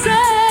say.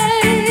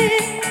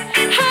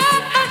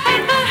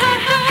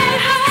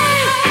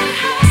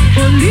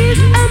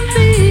 Police and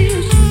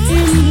thieves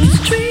in the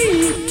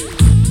street,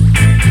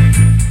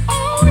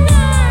 oh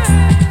yeah,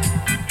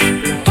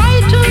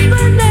 fighting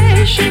the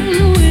nation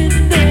with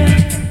their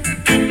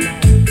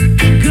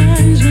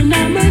guns and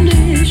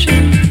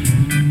ammunition.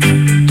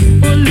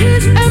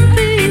 Police and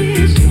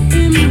thieves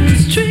in the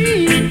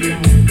street,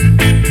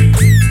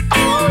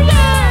 oh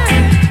yeah,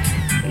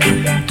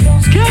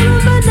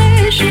 scaring the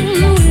nation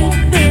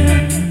with their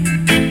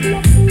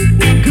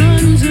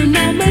guns and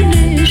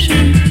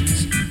ammunition.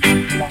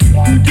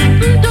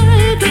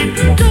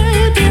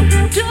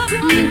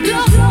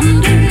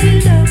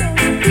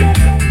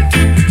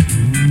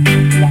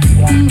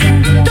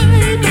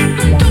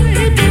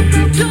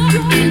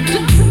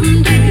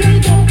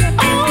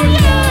 Oh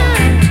yeah.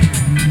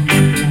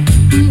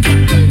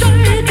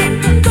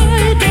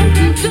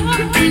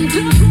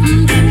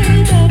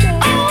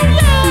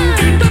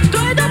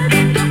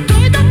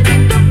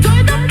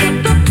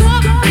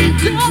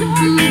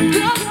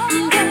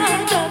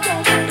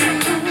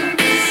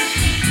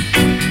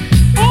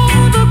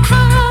 All the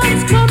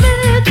crimes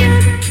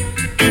committed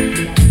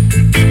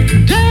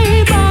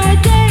day by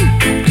day,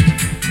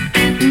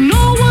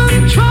 no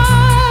one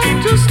tried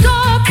to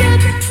stop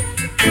it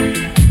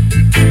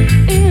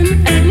in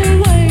any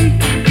way.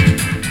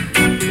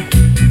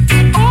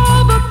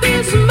 All the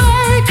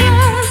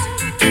peacemakers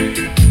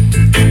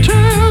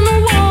turn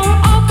war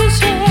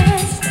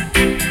officers.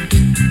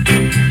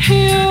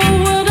 Hear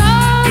what I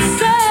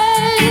say.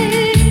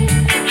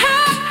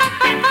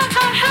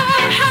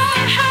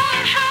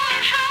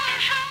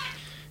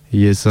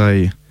 Yes,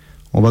 I.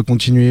 On va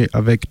continuer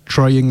avec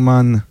Trying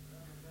Man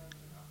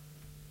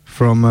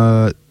from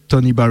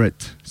Tony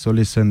Barrett. So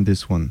listen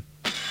this one.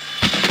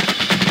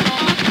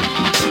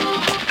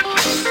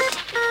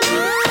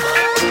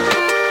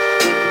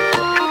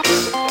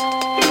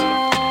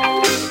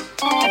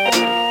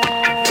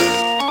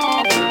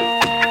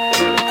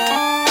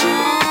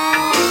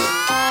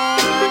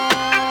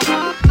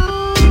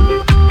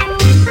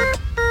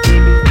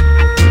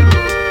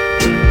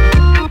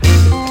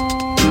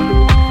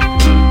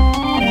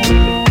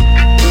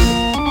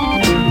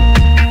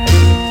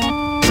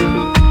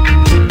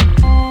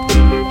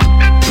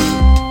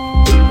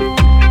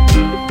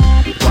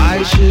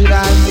 Why should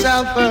I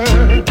suffer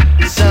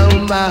so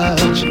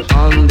much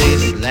on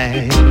this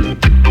land?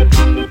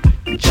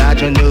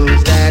 Judge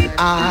knows that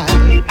I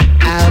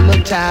am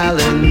a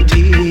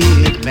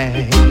talented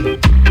man.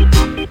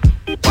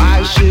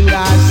 Why should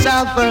I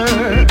suffer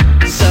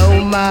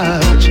so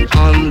much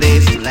on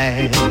this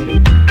land?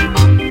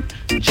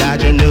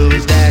 Judge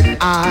knows that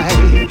I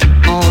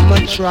am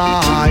a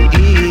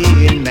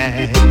trying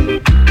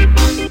man.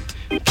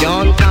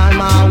 Can't find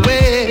my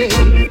way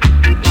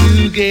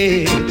to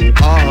get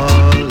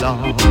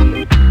along.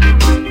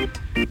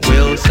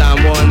 Will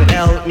someone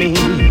help me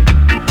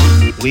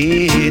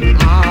with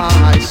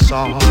my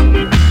song?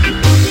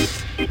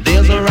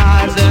 There's a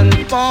rise and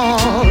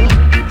fall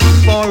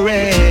for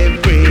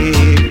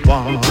everyone.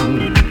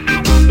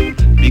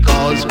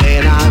 Because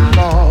when I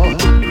fall,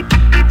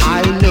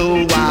 I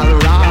know I'll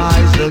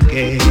rise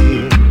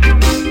again.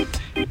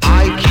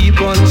 I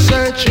keep on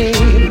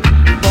searching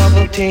for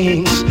the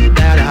things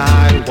that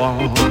I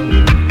want.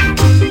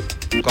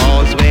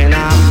 Cause when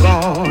I'm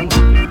gone,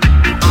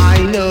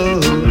 I know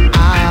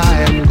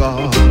I am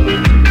gone.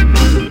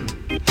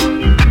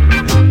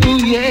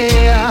 Ooh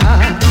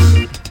yeah,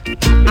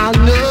 I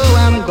know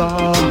I'm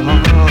gone.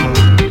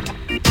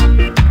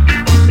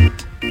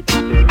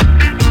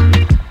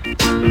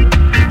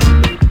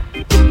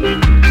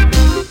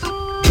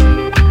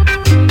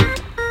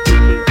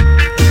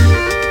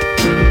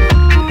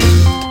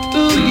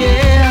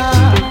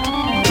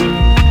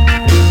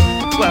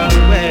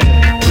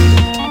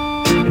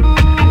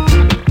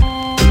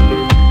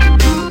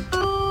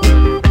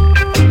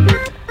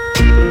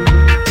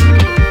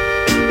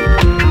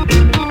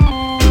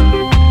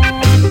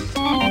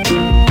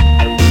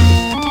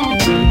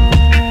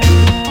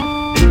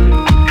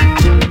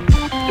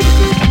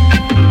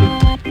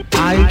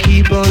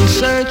 on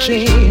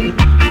searching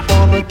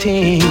for the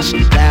things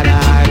that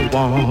I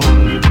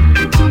want.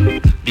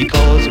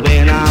 Because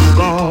when I'm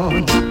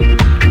gone,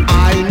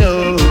 I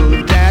know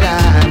that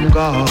I'm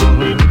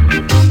gone.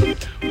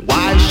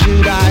 Why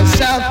should I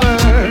suffer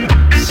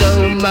so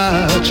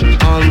much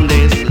on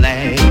this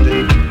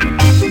land?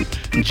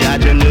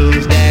 Judge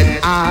knows that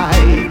I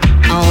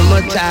am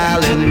a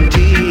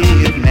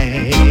talented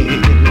man.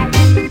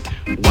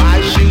 Why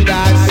should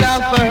I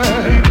suffer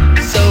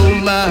so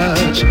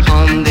much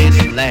on this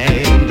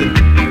land?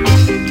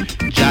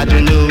 Judge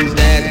knows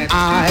that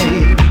I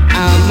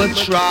am a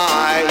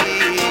trying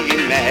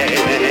man.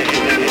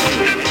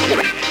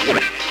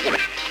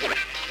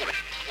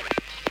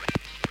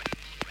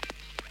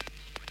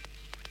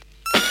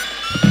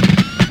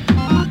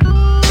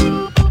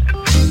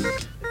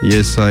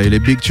 Yes, ça, et les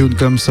big tunes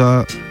comme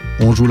ça,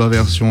 on joue la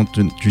version,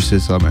 tu sais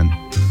ça, man.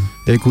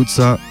 Écoute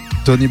ça,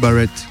 Tony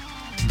Barrett,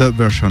 dub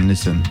version,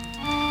 listen.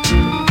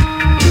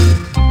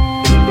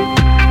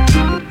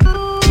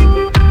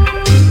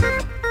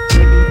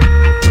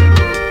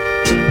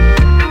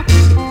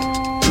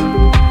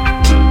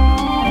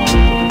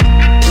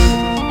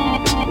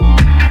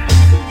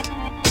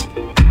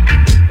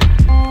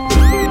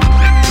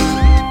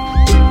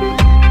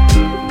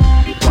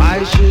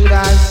 Why should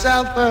I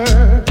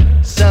suffer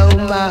so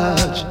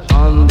much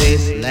on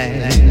this land?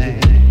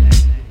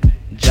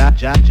 Ja,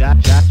 ja, ja,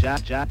 ja, ja,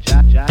 ja,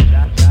 ja, ja,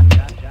 ja, ja,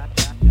 ja.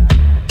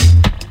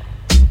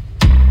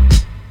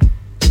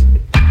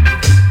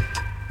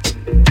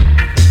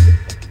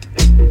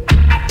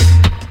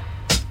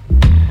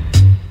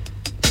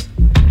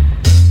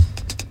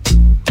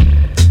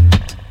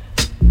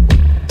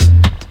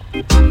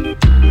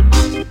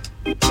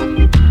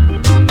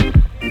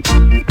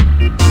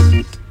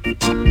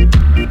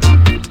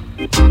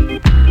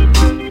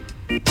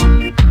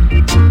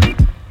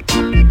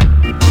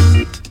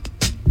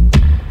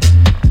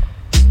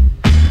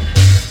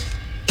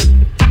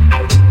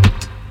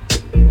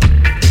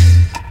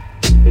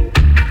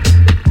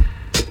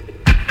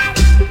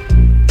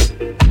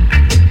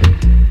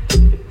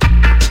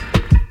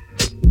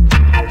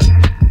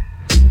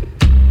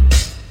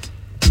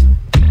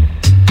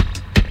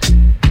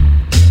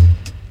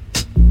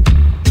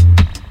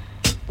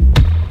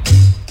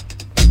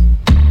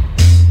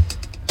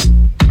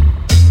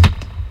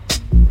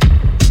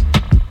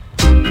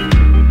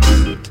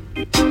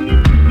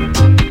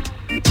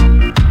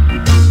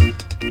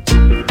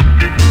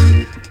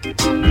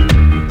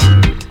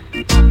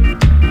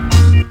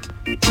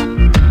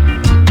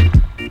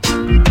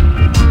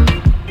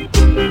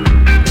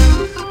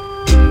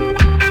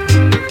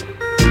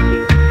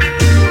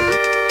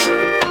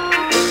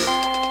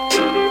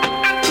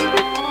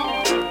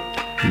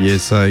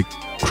 Yes, avec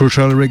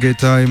Crucial Reggae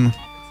Time,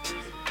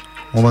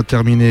 on va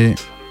terminer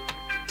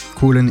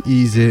cool and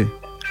easy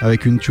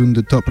avec une tune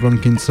de Top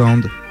Ranking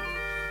Sound,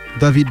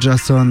 David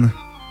Jason.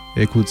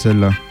 Écoute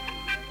celle-là.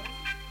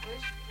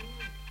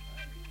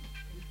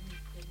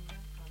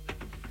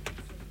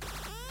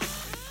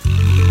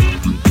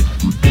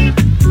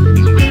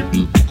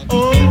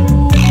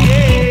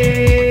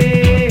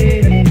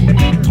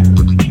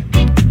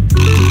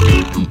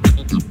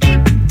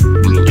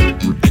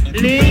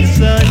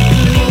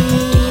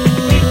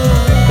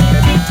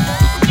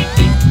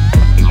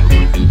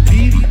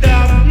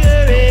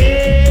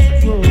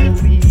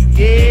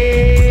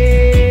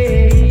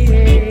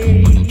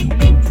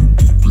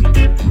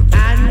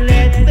 I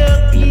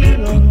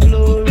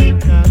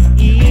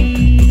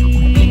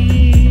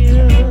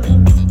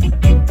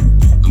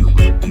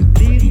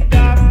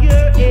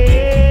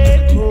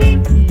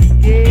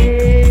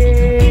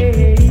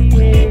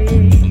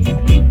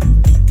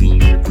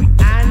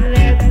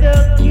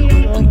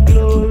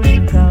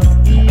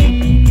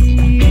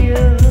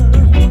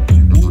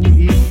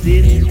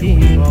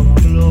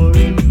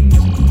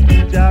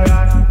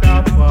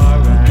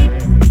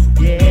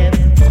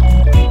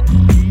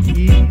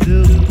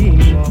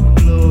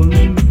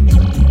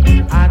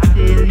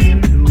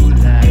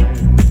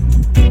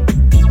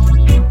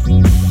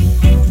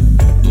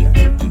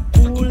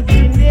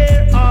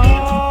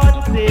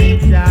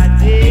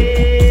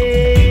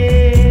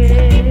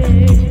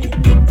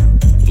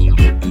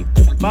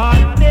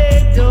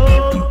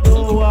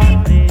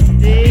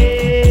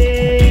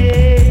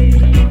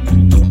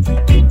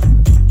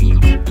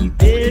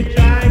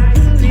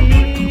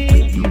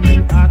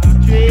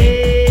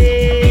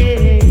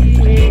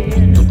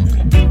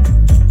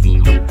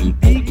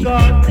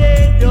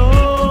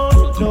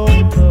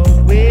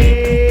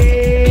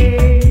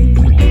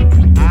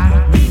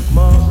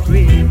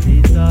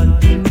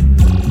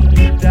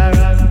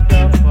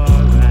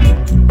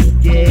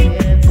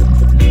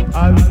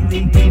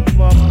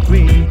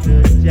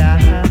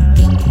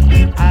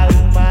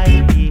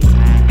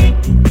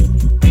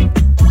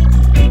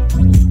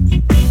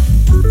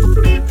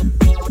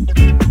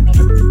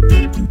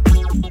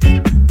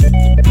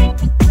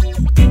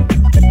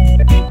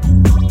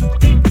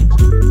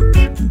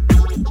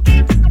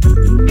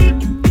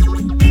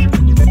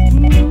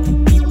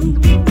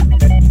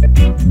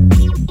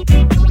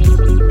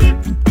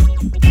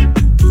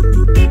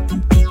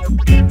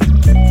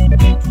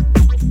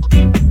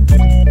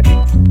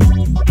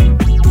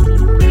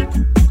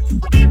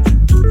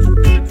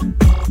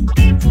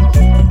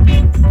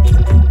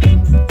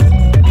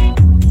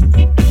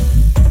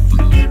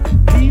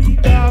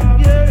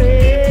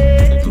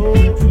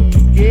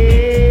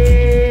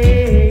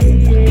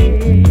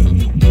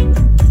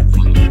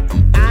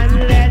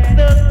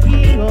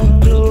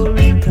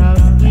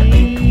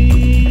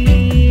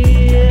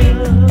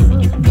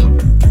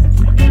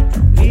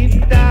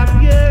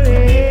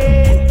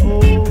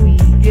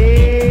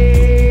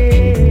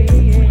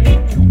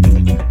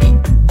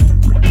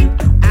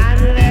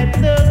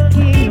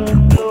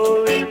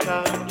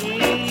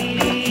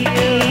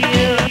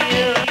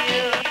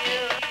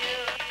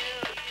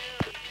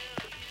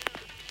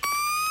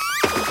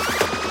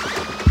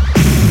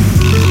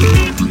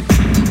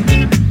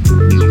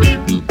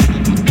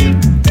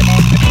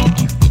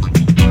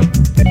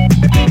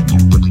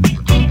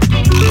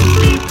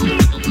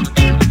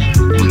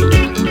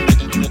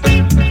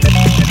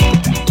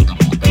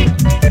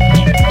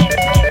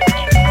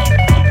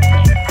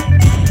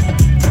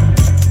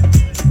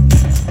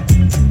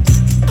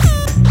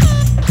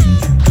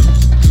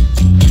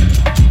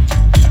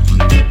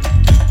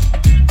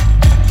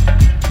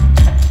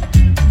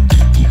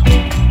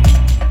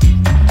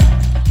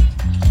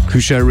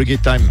Crucial Reggae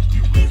Time,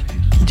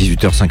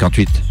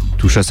 18h58,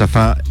 touche à sa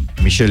fin.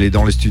 Michel est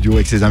dans les studios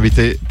avec ses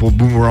invités pour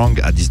Boomerang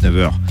à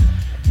 19h.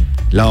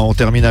 Là, on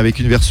termine avec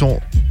une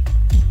version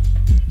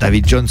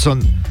David Johnson.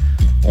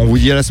 On vous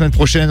dit à la semaine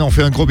prochaine. On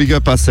fait un gros big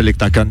up à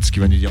Selecta Kant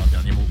qui va nous dire un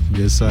dernier mot.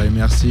 Yes, et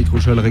merci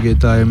Crucial Reggae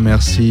Time,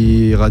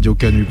 merci Radio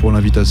Canu pour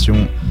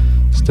l'invitation.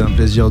 C'était un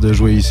plaisir de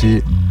jouer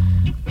ici.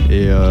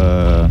 Et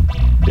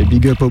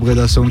big up au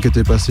Breda Sound qui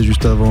était passé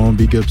juste avant,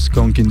 big up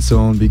Skanking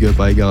Sound, big up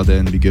High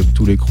Garden, big up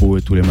tous les crews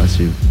et tous les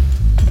massifs.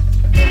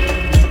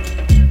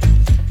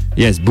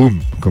 Yes, boom,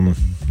 comme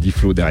dit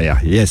Flo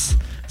derrière. Yes,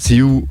 see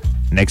you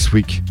next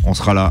week. On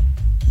sera là,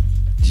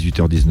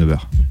 18h-19h.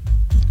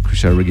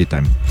 Crucial Reggae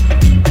Time.